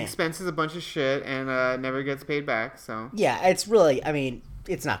 She expenses a bunch of shit and never gets paid back, so... Yeah, it's really... I mean,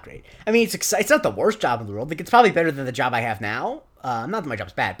 it's not great. I mean, it's not the worst job in the world. Like, it's probably better than the job I have now. Not that my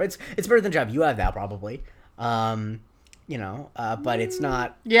job's bad, but it's better than the job you have now, probably. But it's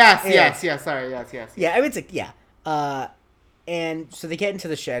not... Yes. Sorry, yes. Yeah, I mean, it's like... Yeah. And so they get into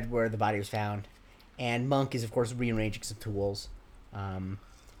the shed where the body was found. And Monk is, of course, rearranging some tools.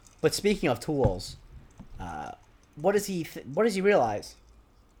 But speaking of tools... what does he realize?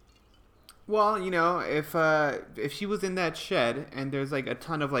 Well, if she was in that shed and there's like a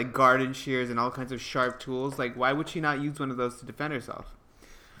ton of like garden shears and all kinds of sharp tools, like why would she not use one of those to defend herself?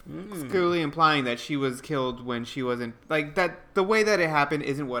 It's clearly implying that she was killed when she wasn't, like, that the way that it happened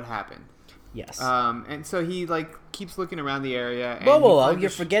isn't what happened. Yes. And so he like keeps looking around the area. And whoa! You're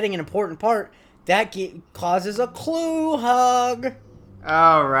forgetting an important part. That causes a clue hug.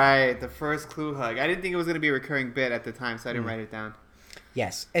 Oh, right. The first clue hug. I didn't think it was going to be a recurring bit at the time, so I didn't write it down.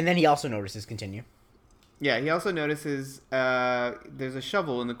 Yes. And then he also notices, continue. Yeah, he also notices there's a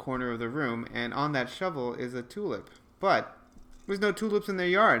shovel in the corner of the room, and on that shovel is a tulip. But there's no tulips in their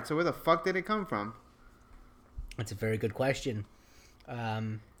yard, so where the fuck did it come from? That's a very good question.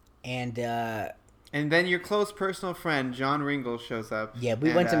 And then your close personal friend, John Ringle, shows up. Yeah,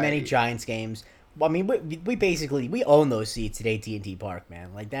 we went to many Giants games. I mean, we basically own those seats at AT&T Park,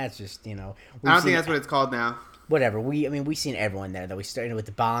 man. Like, that's just, I don't think that's what it's called now. Whatever. We've seen everyone there. That we started with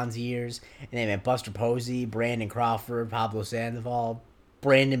the Bonds years, and then we had Buster Posey, Brandon Crawford, Pablo Sandoval,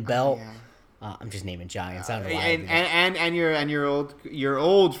 Brandon Belt. Oh, yeah. I'm just naming Giants. I don't know why. And your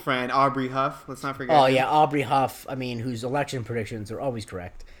old friend Aubrey Huff. Let's not forget. Oh yeah, Aubrey Huff. I mean, whose election predictions are always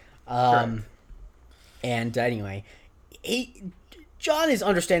correct. Correct. And anyway, John is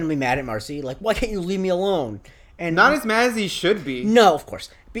understandably mad at Marcy. Like, why can't you leave me alone? And not as mad as he should be. No, of course.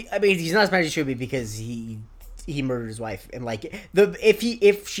 I mean, he's not as mad as he should be because he murdered his wife, and like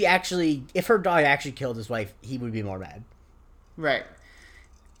if her dog actually killed his wife, he would be more mad. Right.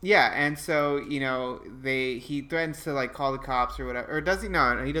 Yeah, and so he threatens to like call the cops or whatever, or does he?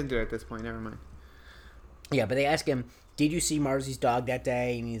 No, he doesn't do it at this point. Never mind. Yeah, but they ask him, "Did you see Marcy's dog that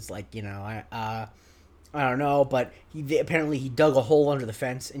day?" And he's like, I don't know, but apparently he dug a hole under the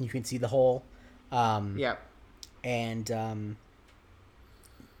fence, and you can see the hole. Yeah. And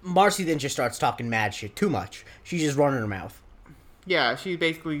Marcy then just starts talking mad shit too much. She's just running her mouth. Yeah, she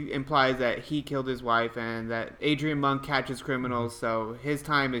basically implies that he killed his wife and that Adrian Monk catches criminals, so his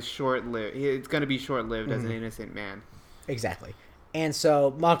time is short-lived. It's going to be short-lived as an innocent man. Exactly. And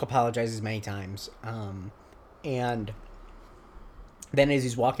so Monk apologizes many times. And then as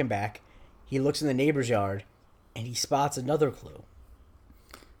he's walking back, he looks in the neighbor's yard and he spots another clue.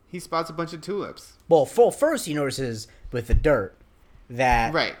 He spots a bunch of tulips. Well, first he notices with the dirt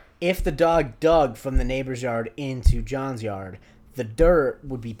that if the dog dug from the neighbor's yard into John's yard, the dirt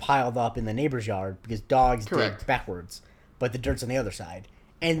would be piled up in the neighbor's yard because dogs dig backwards, but the dirt's on the other side.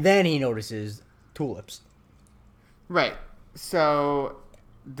 And then he notices tulips. Right. So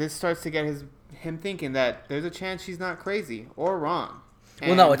this starts to get him thinking that there's a chance she's not crazy or wrong.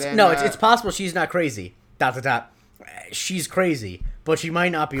 And it's possible she's not crazy. ... She's crazy, but she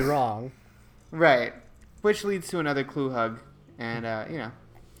might not be wrong. Right. Which leads to another clue hug. And,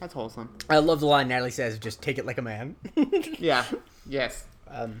 that's wholesome. I love the line Natalie says, just take it like a man. Yeah. Yes.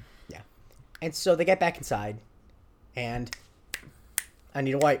 Yeah. And so they get back inside, and I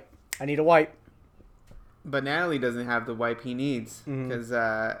need a wipe. I need a wipe. But Natalie doesn't have the wipe he needs because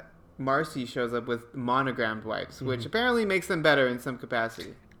Marcy shows up with monogrammed wipes, which apparently makes them better in some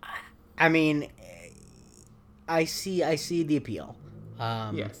capacity. I mean, I see the appeal.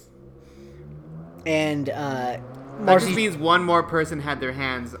 Yes. And That Marcy just means one more person had their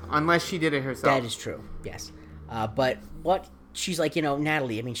hands, unless she did it herself. That is true. Yes. But what she's like,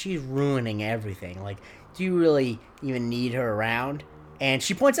 Natalie, I mean, she's ruining everything. Like, do you really even need her around? And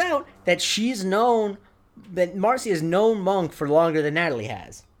she points out that that Marcy has known Monk for longer than Natalie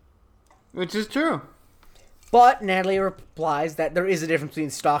has. Which is true. But Natalie replies that there is a difference between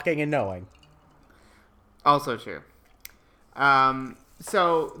stalking and knowing. Also true.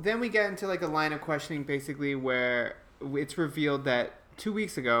 So then we get into like a line of questioning, basically, where it's revealed that 2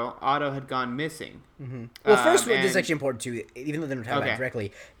 weeks ago, Otto had gone missing. Mm-hmm. Well, first, this is actually important too, even though they don't talk about it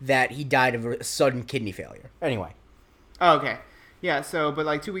directly, that he died of a sudden kidney failure. Anyway. Oh, okay. Yeah, but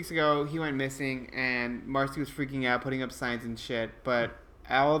like 2 weeks ago, he went missing, and Marcy was freaking out, putting up signs and shit. But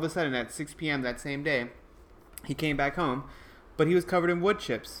all of a sudden, at 6 p.m. that same day, he came back home, but he was covered in wood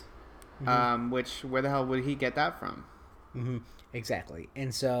chips. Which, where the hell would he get that from? Mm-hmm. Exactly.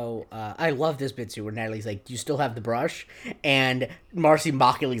 And so I love this bit too, where Natalie's like, do you still have the brush? And Marcy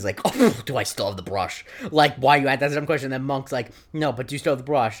mockingly's like, oh, do I still have the brush? Like, why you ask that dumb question? And then Monk's like, no, but do you still have the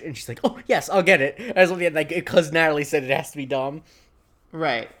brush? And she's like, oh, yes, I'll get it. As like, because Natalie said it has to be dumb.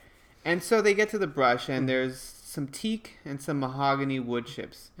 Right. And so they get to the brush, and there's some teak and some mahogany wood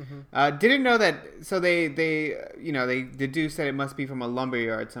chips. Didn't know that. So they deduced that it must be from a lumber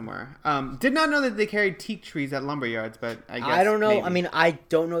yard somewhere. Did not know that they carried teak trees at lumber yards, but I guess I don't know. maybe. I mean, I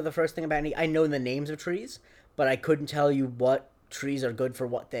don't know the first thing about any. I know the names of trees, but I couldn't tell you what trees are good for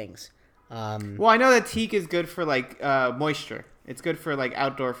what things. Well, I know that teak is good for like moisture. It's good for like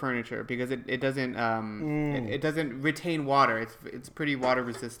outdoor furniture because it doesn't it doesn't retain water. It's pretty water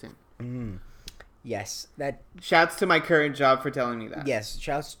resistant. Yes, that. Shouts to my current job for telling me that. Yes,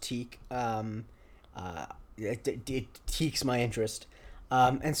 shouts to Teak. It piques my interest.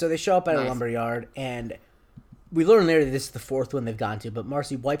 And so they show up at a lumber yard, and we learn later that this is the fourth one they've gone to. But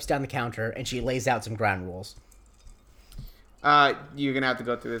Marcy wipes down the counter, and she lays out some ground rules. You're gonna have to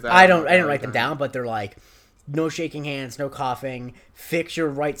go through this. I didn't write them down, but they're like, no shaking hands, no coughing, fix your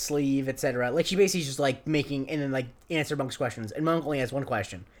right sleeve, etc. Like she basically just like making and then like answer Monk's questions, and Monk only has one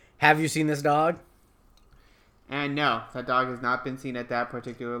question: have you seen this dog? And no, that dog has not been seen at that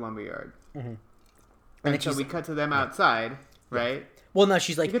particular lumberyard. And so we cut to them outside, right? Well, no,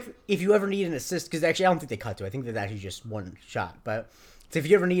 she's like, if you ever need an assistant, because actually I don't think they cut to. I think that's actually just one shot. But so if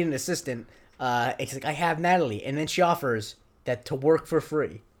you ever need an assistant, it's like, I have Natalie. And then she offers that to work for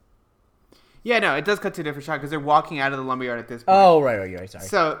free. Yeah, no, it does cut to a different shot because they're walking out of the lumberyard at this point. Oh, right, sorry.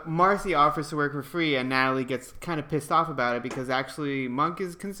 So Marcy offers to work for free, and Natalie gets kind of pissed off about it because actually Monk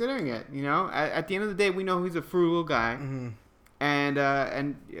is considering it. You know, at the end of the day, we know he's a frugal guy, and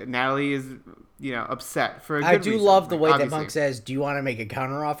Natalie is upset for a good reason. Love the way that Monk says, "Do you want to make a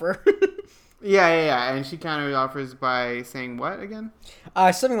counteroffer?" Yeah, and she counter offers by saying what again?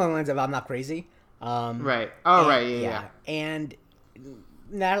 Something along the lines of, "I'm not crazy." Right. Oh, right. Yeah. And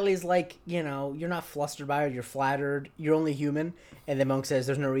Natalie's like, you're not flustered by it. You're flattered. You're only human. And then Monk says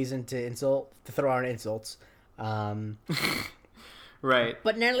there's no reason to throw out insults. Right.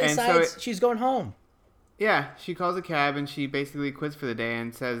 But Natalie decides she's going home. Yeah, she calls a cab and she basically quits for the day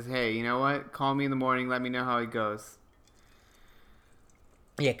and says, hey, you know what? Call me in the morning. Let me know how it goes.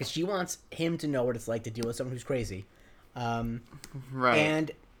 Yeah, because she wants him to know what it's like to deal with someone who's crazy. Right.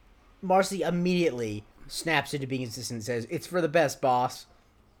 And Marcy immediately snaps into being insistent and says, it's for the best, boss.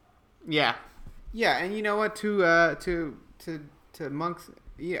 Yeah, and you know what? To Monk's,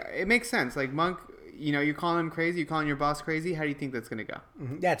 yeah, it makes sense. Like Monk, you're calling him crazy, you're calling your boss crazy. How do you think that's gonna go?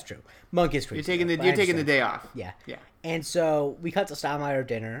 That's true. Monk is crazy. You're taking the day off. Yeah. And so we cut to Steinmeier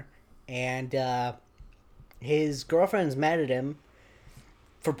dinner, and his girlfriend's mad at him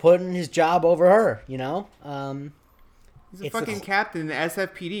for putting his job over her. He's a fucking captain in the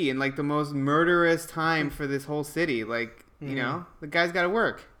SFPD in like the most murderous time for this whole city. Like, the guy's got to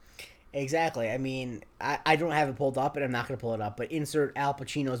work. Exactly. I mean, I don't have it pulled up, and I'm not going to pull it up, but insert Al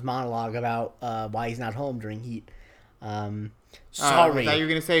Pacino's monologue about why he's not home during Heat. Sorry. I thought you were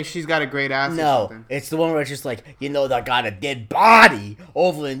going to say she's got a great ass or something. It's the one where it's just like, I got a dead body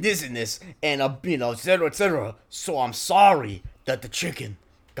over in this and this, and, et cetera, et cetera. So I'm sorry that the chicken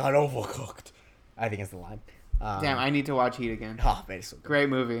got overcooked. I think it's the line. Damn, I need to watch Heat again. Oh, man, it's so good. Great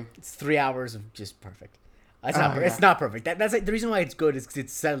movie. It's 3 hours of just perfect. It's not perfect. That's like, the reason why it's good is because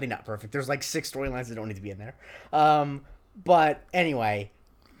it's sadly not perfect. There's like 6 storylines that don't need to be in there. But anyway,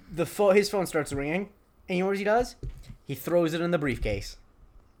 his phone starts ringing, and you know what he does? He throws it in the briefcase.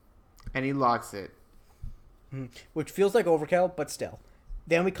 And he locks it. Which feels like overkill, but still.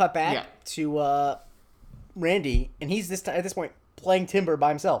 Then we cut back to Randy, and he's at this point playing timber by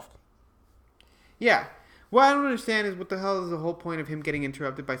himself. Yeah. What I don't understand is what the hell is the whole point of him getting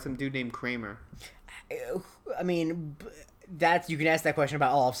interrupted by some dude named Kramer? I mean, you can ask that question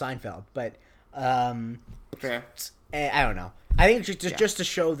about all of Seinfeld, but fair. I don't know. I think it's just to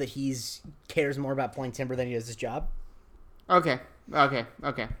show that he's cares more about playing timber than he does his job. Okay.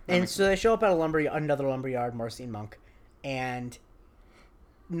 And so they show up at another lumberyard, Marcy and Monk, and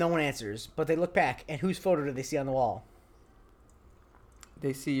no one answers. But they look back, and whose photo do they see on the wall?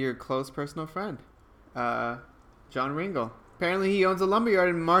 They see your close personal friend, John Ringle. Apparently, he owns a lumberyard,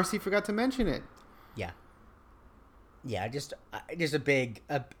 and Marcy forgot to mention it. Yeah, just a big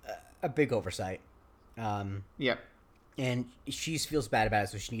oversight. Yep. And she feels bad about it,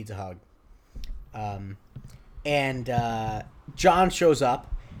 so she needs a hug. And John shows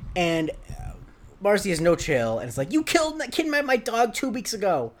up, and Marcy has no chill, and it's like, you killed my dog 2 weeks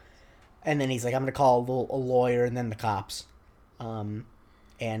ago. And then he's like, I'm going to call a lawyer and then the cops. So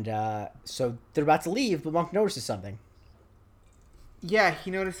they're about to leave, but Monk notices something. Yeah, he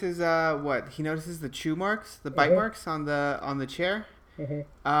notices what? He notices the chew marks, the bite marks on the chair.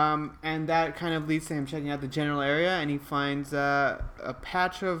 And that kind of leads to him checking out the general area, and he finds a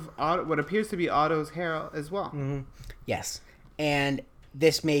patch of what appears to be Otto's hair as well. Mm-hmm. Yes, and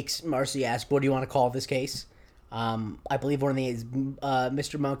this makes Marcy ask, "What do you want to call this case?" I believe one of these,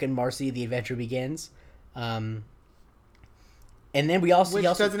 Mr. Monk and Marcy, the adventure begins. And then we also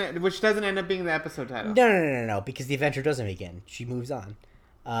which doesn't end up being the episode title. No, because the adventure doesn't begin. She moves on.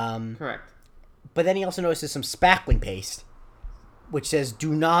 Correct. But then he also notices some spackling paste, which says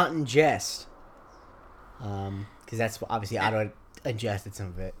 "Do not ingest," because that's obviously Otto ingested some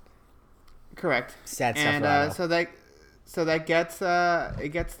of it. Correct. Sad stuff. And so that gets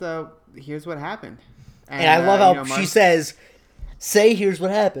the here's what happened. And I love how she says, "Say here's what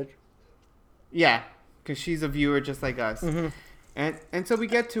happened." Yeah, because she's a viewer just like us. Mm-hmm. And so we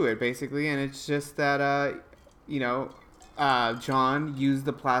get to it basically, and it's just that John used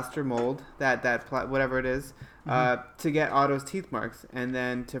the plaster mold whatever it is. To get Otto's teeth marks and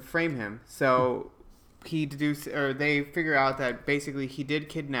then to frame him. So they figure out that basically he did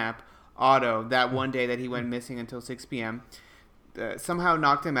kidnap Otto that one day that he went missing until 6 p.m. Somehow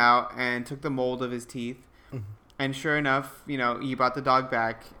knocked him out and took the mold of his teeth. Mm-hmm. And sure enough, he brought the dog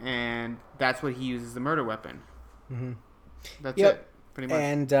back, and that's what he used as the murder weapon. Mm-hmm. That's it, pretty much.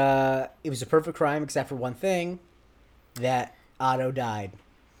 And it was a perfect crime except for one thing, that Otto died.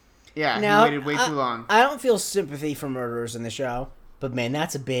 Yeah, now, he waited way too long. I don't feel sympathy for murderers in the show, but man,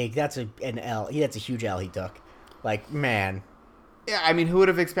 that's an L. That's a huge L he took. Like, man. Yeah, I mean, who would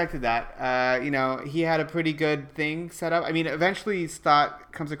have expected that? He had a pretty good thing set up. I mean, eventually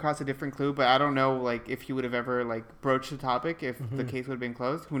Stott comes across a different clue, but I don't know, like, if he would have ever, like, broached the topic, if the case would have been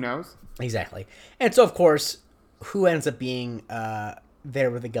closed. Who knows? Exactly. And so, of course, who ends up being there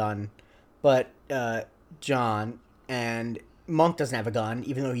with a gun but John, and Monk doesn't have a gun,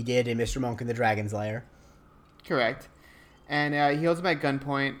 even though he did in Mr. Monk in the Dragon's Lair. Correct. And he holds him at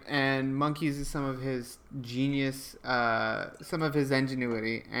gunpoint, and Monk uses some of his genius, some of his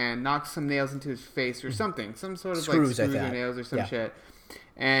ingenuity, and knocks some nails into his face or something. Some sort of screws or nails or some shit.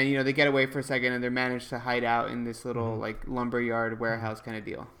 And, they get away for a second, and they're managed to hide out in this little, like, lumberyard warehouse kind of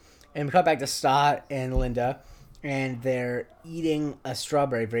deal. And we cut back to Stott and Linda, and they're eating a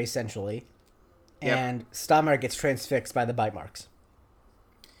strawberry very sensually. Yep. And Stottmeyer gets transfixed by the bite marks.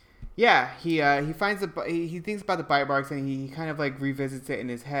 Yeah, he finds he thinks about the bite marks, and he kind of like revisits it in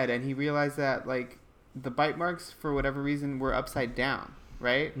his head, and he realized that like the bite marks for whatever reason were upside down,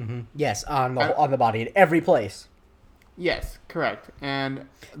 right? Mm-hmm. Yes, on the body in every place. Yes, correct. And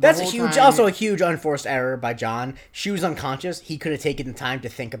that's also a huge unforced error by John. She was unconscious. He could have taken the time to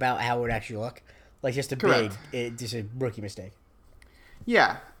think about how it would actually look. Like just a rookie mistake.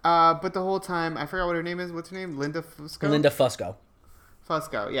 Yeah, but the whole time I forgot what her name is. What's her name? Linda Fusco. Linda Fusco.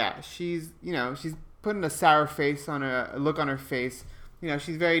 Fusco, yeah, she's putting a sour look on her face.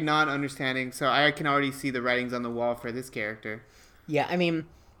 She's very non-understanding. So I can already see the writings on the wall for this character. Yeah, I mean,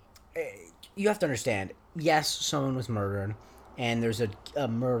 you have to understand. Yes, someone was murdered, and there's a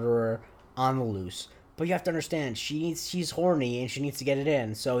murderer on the loose. But you have to understand, she's horny and she needs to get it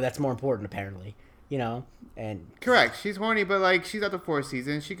in. So that's more important, apparently. And correct. She's horny, but like she's at the 4th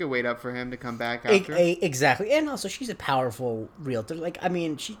season. She could wait up for him to come back after. Exactly. And also she's a powerful realtor. Like, I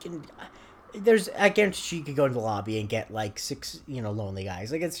mean, she can I guarantee she could go to the lobby and get like 6, lonely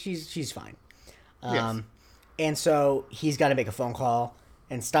guys. Like she's fine. Yes. And so he's got to make a phone call,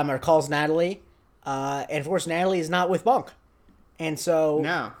 and Stottmeyer calls Natalie. And of course Natalie is not with Monk. And so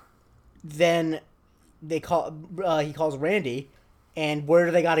no. Then he calls Randy, and where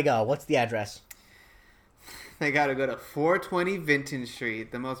do they gotta go? What's the address? They gotta go to 420 Vinton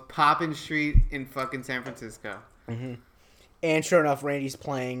Street, the most poppin' street in fucking San Francisco. Mm-hmm. And sure enough, Randy's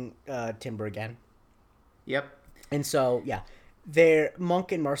playing Timber again. Yep. And so, yeah,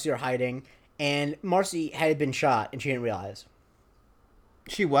 Monk and Marcy are hiding, and Marcy had been shot, and she didn't realize.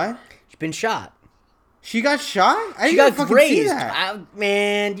 She what? She's been shot. She got shot? She got grazed.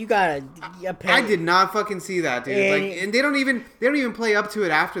 Man, you gotta. I did not fucking see that, dude. And they don't even play up to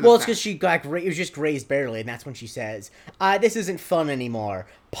it after the Well, it's fact. because she got it was just grazed barely, and that's when she says, "This isn't fun anymore."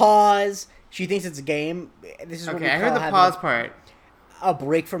 Pause. She thinks it's a game. This is what Okay, we I call heard the pause part. A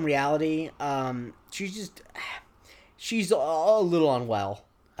break from reality. She's a little unwell.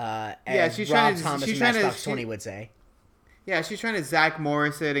 As she's Rob trying to. Thomas She's from trying to. Matchbox 20 would say. Yeah, she's trying to Zach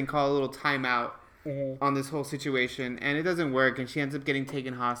Morris it and call a little timeout on this whole situation, and it doesn't work, and she ends up getting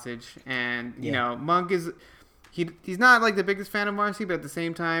taken hostage. And you know, Monk is he's not like the biggest fan of Marcy, but at the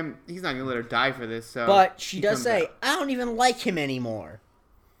same time, he's not gonna let her die for this. So, but she does say, "I don't even like him anymore."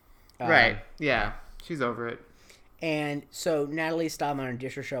 Right? Yeah, she's over it. And so Natalie, Stoudemire, and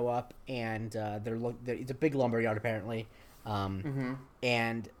Disher show up, and it's a big lumberyard apparently,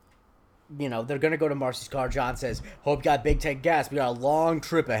 and. You know, they're going to go to Marcy's car. John says, "Hope you got big tank gas. We got a long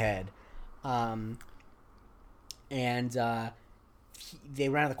trip ahead." They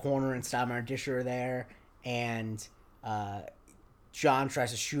ran the corner, and Stoudemire and Disher are there. And John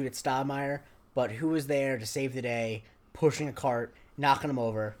tries to shoot at Stoudemire, but who is there to save the day, pushing a cart, knocking him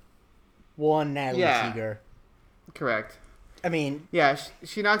over? One Natalie Teeger. Correct. I mean, yeah,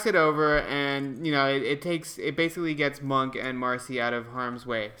 she knocks it over, and you know it basically gets Monk and Marcy out of harm's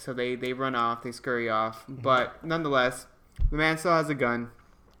way. So they run off, they scurry off, but nonetheless, the man still has a gun,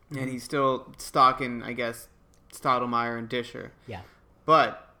 and he's still stalking, I guess, Stoudemire and Disher. Yeah,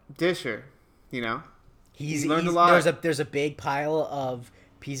 but Disher, you know, he's learned a lot. There's a big pile of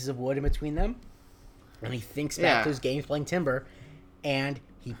pieces of wood in between them, and he thinks back to his games playing timber, and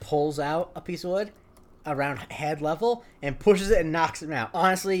he pulls out a piece of wood around head level and pushes it and knocks him out.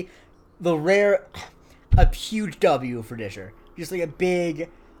 Honestly, a huge W for Disher. Just like a big,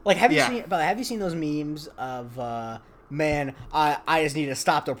 like have you seen those memes of man, I just need to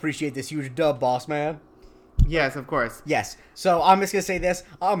stop to appreciate this huge dub, boss man. Yes, of course. Yes. So I'm just gonna say this.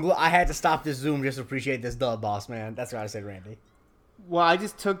 I had to stop this Zoom just to appreciate this dub, boss man. That's what I said, Randy. Well, I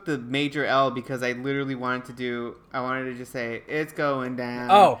just took the major L because I literally wanted to just say, "It's going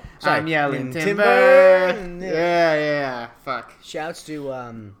down." Oh, sorry. I'm yelling timber. Yeah. Fuck. Shouts to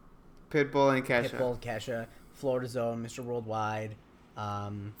Pitbull and Kesha, Florida Zone, Mr. Worldwide.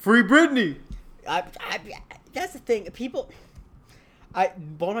 Free Britney. That's the thing.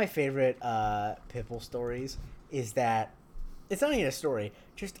 One of my favorite Pitbull stories is that it's not even a story.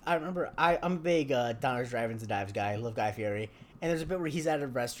 Just I remember I'm a big Donner's Drive-Ins and Dives guy. I love Guy Fieri. And there's a bit where he's at a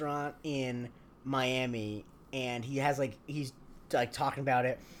restaurant in Miami, and he's talking about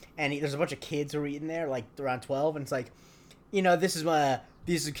it, and there's a bunch of kids who are eating there, like around 12, and it's like, you know, these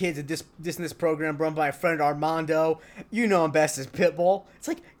are kids at this program run by a friend Armando. You know him best as Pitbull. It's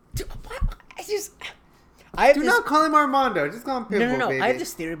like, dude, Do not call him Armando. Just call him Pitbull. No. Baby. I have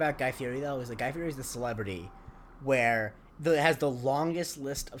this theory about Guy Fieri though. Is like Guy Fieri is the celebrity where it has the longest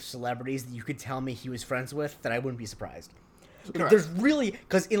list of celebrities that you could tell me he was friends with that I wouldn't be surprised. Correct. There's really,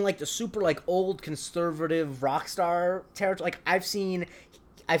 because in like the super like old conservative rock star territory, like I've seen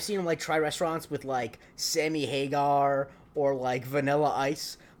him like try restaurants with like Sammy Hagar or like Vanilla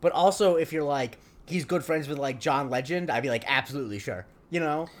Ice, but also if you're like he's good friends with like John Legend, I'd be like absolutely sure, you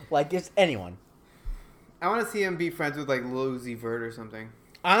know, like it's anyone. I want to see him be friends with like Lil Uzi Vert or something.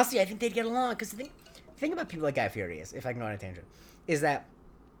 Honestly, I think they'd get along because the thing about people like Guy Fieri is, if I can go on a tangent, is that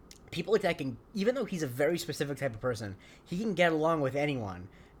people like that can, even though he's a very specific type of person, he can get along with anyone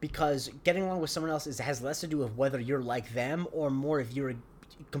because getting along with someone else has less to do with whether you're like them or more if you're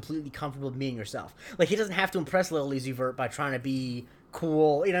completely comfortable being yourself. Like, he doesn't have to impress Lil Uzi Vert by trying to be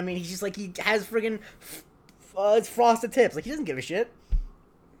cool. You know what I mean? He's just like, he has friggin' it's frosted tips. Like, he doesn't give a shit.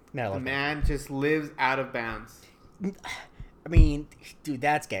 The man just lives out of bounds. I mean, dude,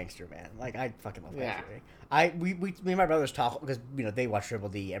 that's gangster, man. Like, I fucking love Guy Fieri. Me and my brothers talk because you know they watch Triple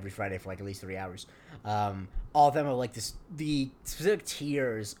D every Friday for like at least 3 hours. All of them are like the specific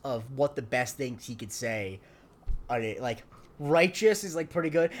tiers of what the best things he could say are. Like righteous is like pretty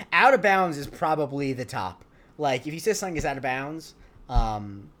good. Out of bounds is probably the top. Like if he says something is out of bounds,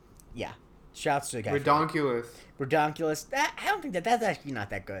 yeah. Shouts to the guy. Redonkulous. I don't think that's actually not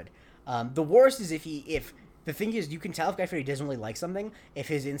that good. The worst is if the thing is, you can tell if Guy Fieri doesn't really like something if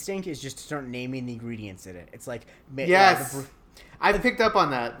his instinct is just to start naming the ingredients in it. It's like, yes, I picked up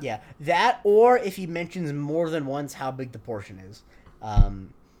on that. Yeah, that, or if he mentions more than once how big the portion is.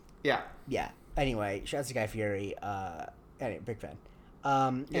 Yeah. Yeah. Anyway, shouts to Guy Fieri. Anyway, big fan.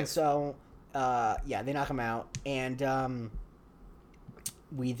 Yes. And so, yeah, they knock him out, and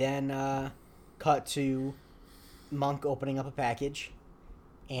we then cut to Monk opening up a package,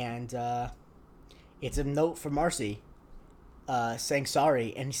 and it's a note from Marcy saying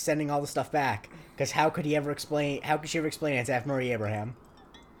sorry, and he's sending all the stuff back because how could she ever explain it to F. Murray Abraham?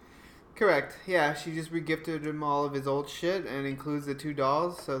 Correct. Yeah, she just regifted him all of his old shit and includes the 2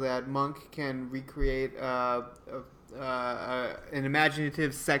 dolls so that Monk can recreate an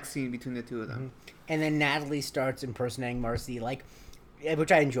imaginative sex scene between the 2 of them. And then Natalie starts impersonating Marcy, like,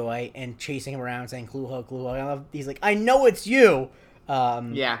 which I enjoy, and chasing him around saying "Clue-ho, Clue-ho." He's like, "I know it's you."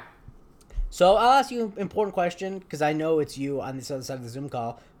 Yeah. So I'll ask you an important question because I know it's you on this other side of the Zoom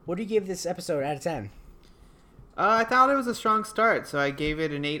call. What do you give this episode out of 10? I thought it was a strong start, so I gave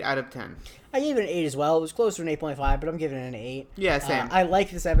it an 8 out of 10. I gave it an 8 as well. It was closer to an 8.5, but I'm giving it an 8. Yeah, same. I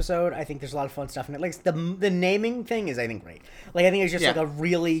like this episode. I think there's a lot of fun stuff in it. Like the naming thing is, I think, great. Like I think it's just like a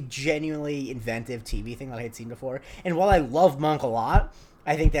really genuinely inventive TV thing that I had seen before. And while I love Monk a lot,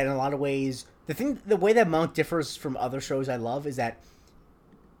 I think that in a lot of ways, the way that Monk differs from other shows I love is that,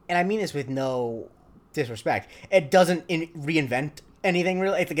 and I mean this with no disrespect, it doesn't reinvent anything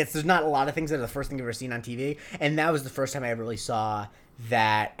really. There's not a lot of things that are the first thing you've ever seen on TV, and that was the first time I ever really saw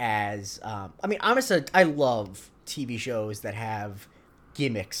that as. I mean, honestly, I love TV shows that have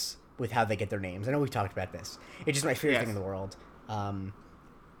gimmicks with how they get their names. I know we've talked about this. It's just my favorite thing in the world.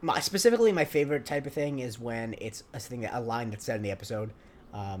 Specifically, my favorite type of thing is when it's a line that's said in the episode.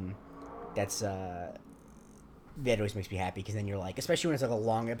 That always makes me happy because then you're like, especially when it's like a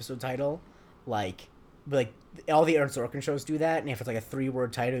long episode title, like all the Ernst Orkin shows do that, and if it's like a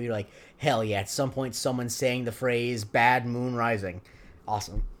 3-word title, you're like, hell yeah! At some point, someone's saying the phrase "Bad Moon Rising."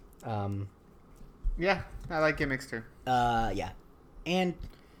 Awesome. Yeah, I like gimmicks too. Yeah, and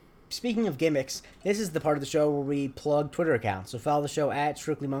speaking of gimmicks, this is the part of the show where we plug Twitter accounts. So follow the show at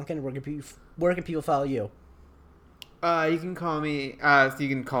Strictly Monkin. Where can people follow you? You can call me. You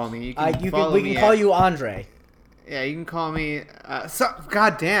can call me. We can call you Andre. Yeah, you can call me.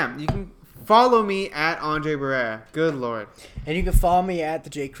 Goddamn, you can follow me at Andre Barrera. Good lord. And you can follow me at the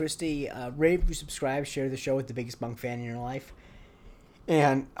J Christie. Rate, subscribe, share the show with the biggest Monk fan in your life.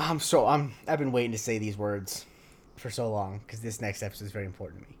 And I've been waiting to say these words for so long because this next episode is very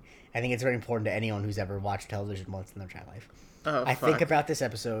important to me. I think it's very important to anyone who's ever watched television once in their entire life. I think about this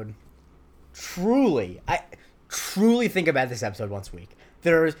episode I truly think about this episode once a week.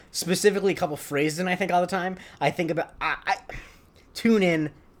 There are specifically a couple phrases and I think all the time. I think about... I tune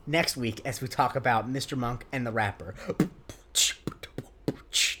in next week as we talk about Mr. Monk and the Rapper.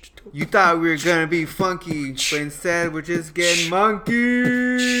 You thought we were going to be funky, but instead we're just getting monkey.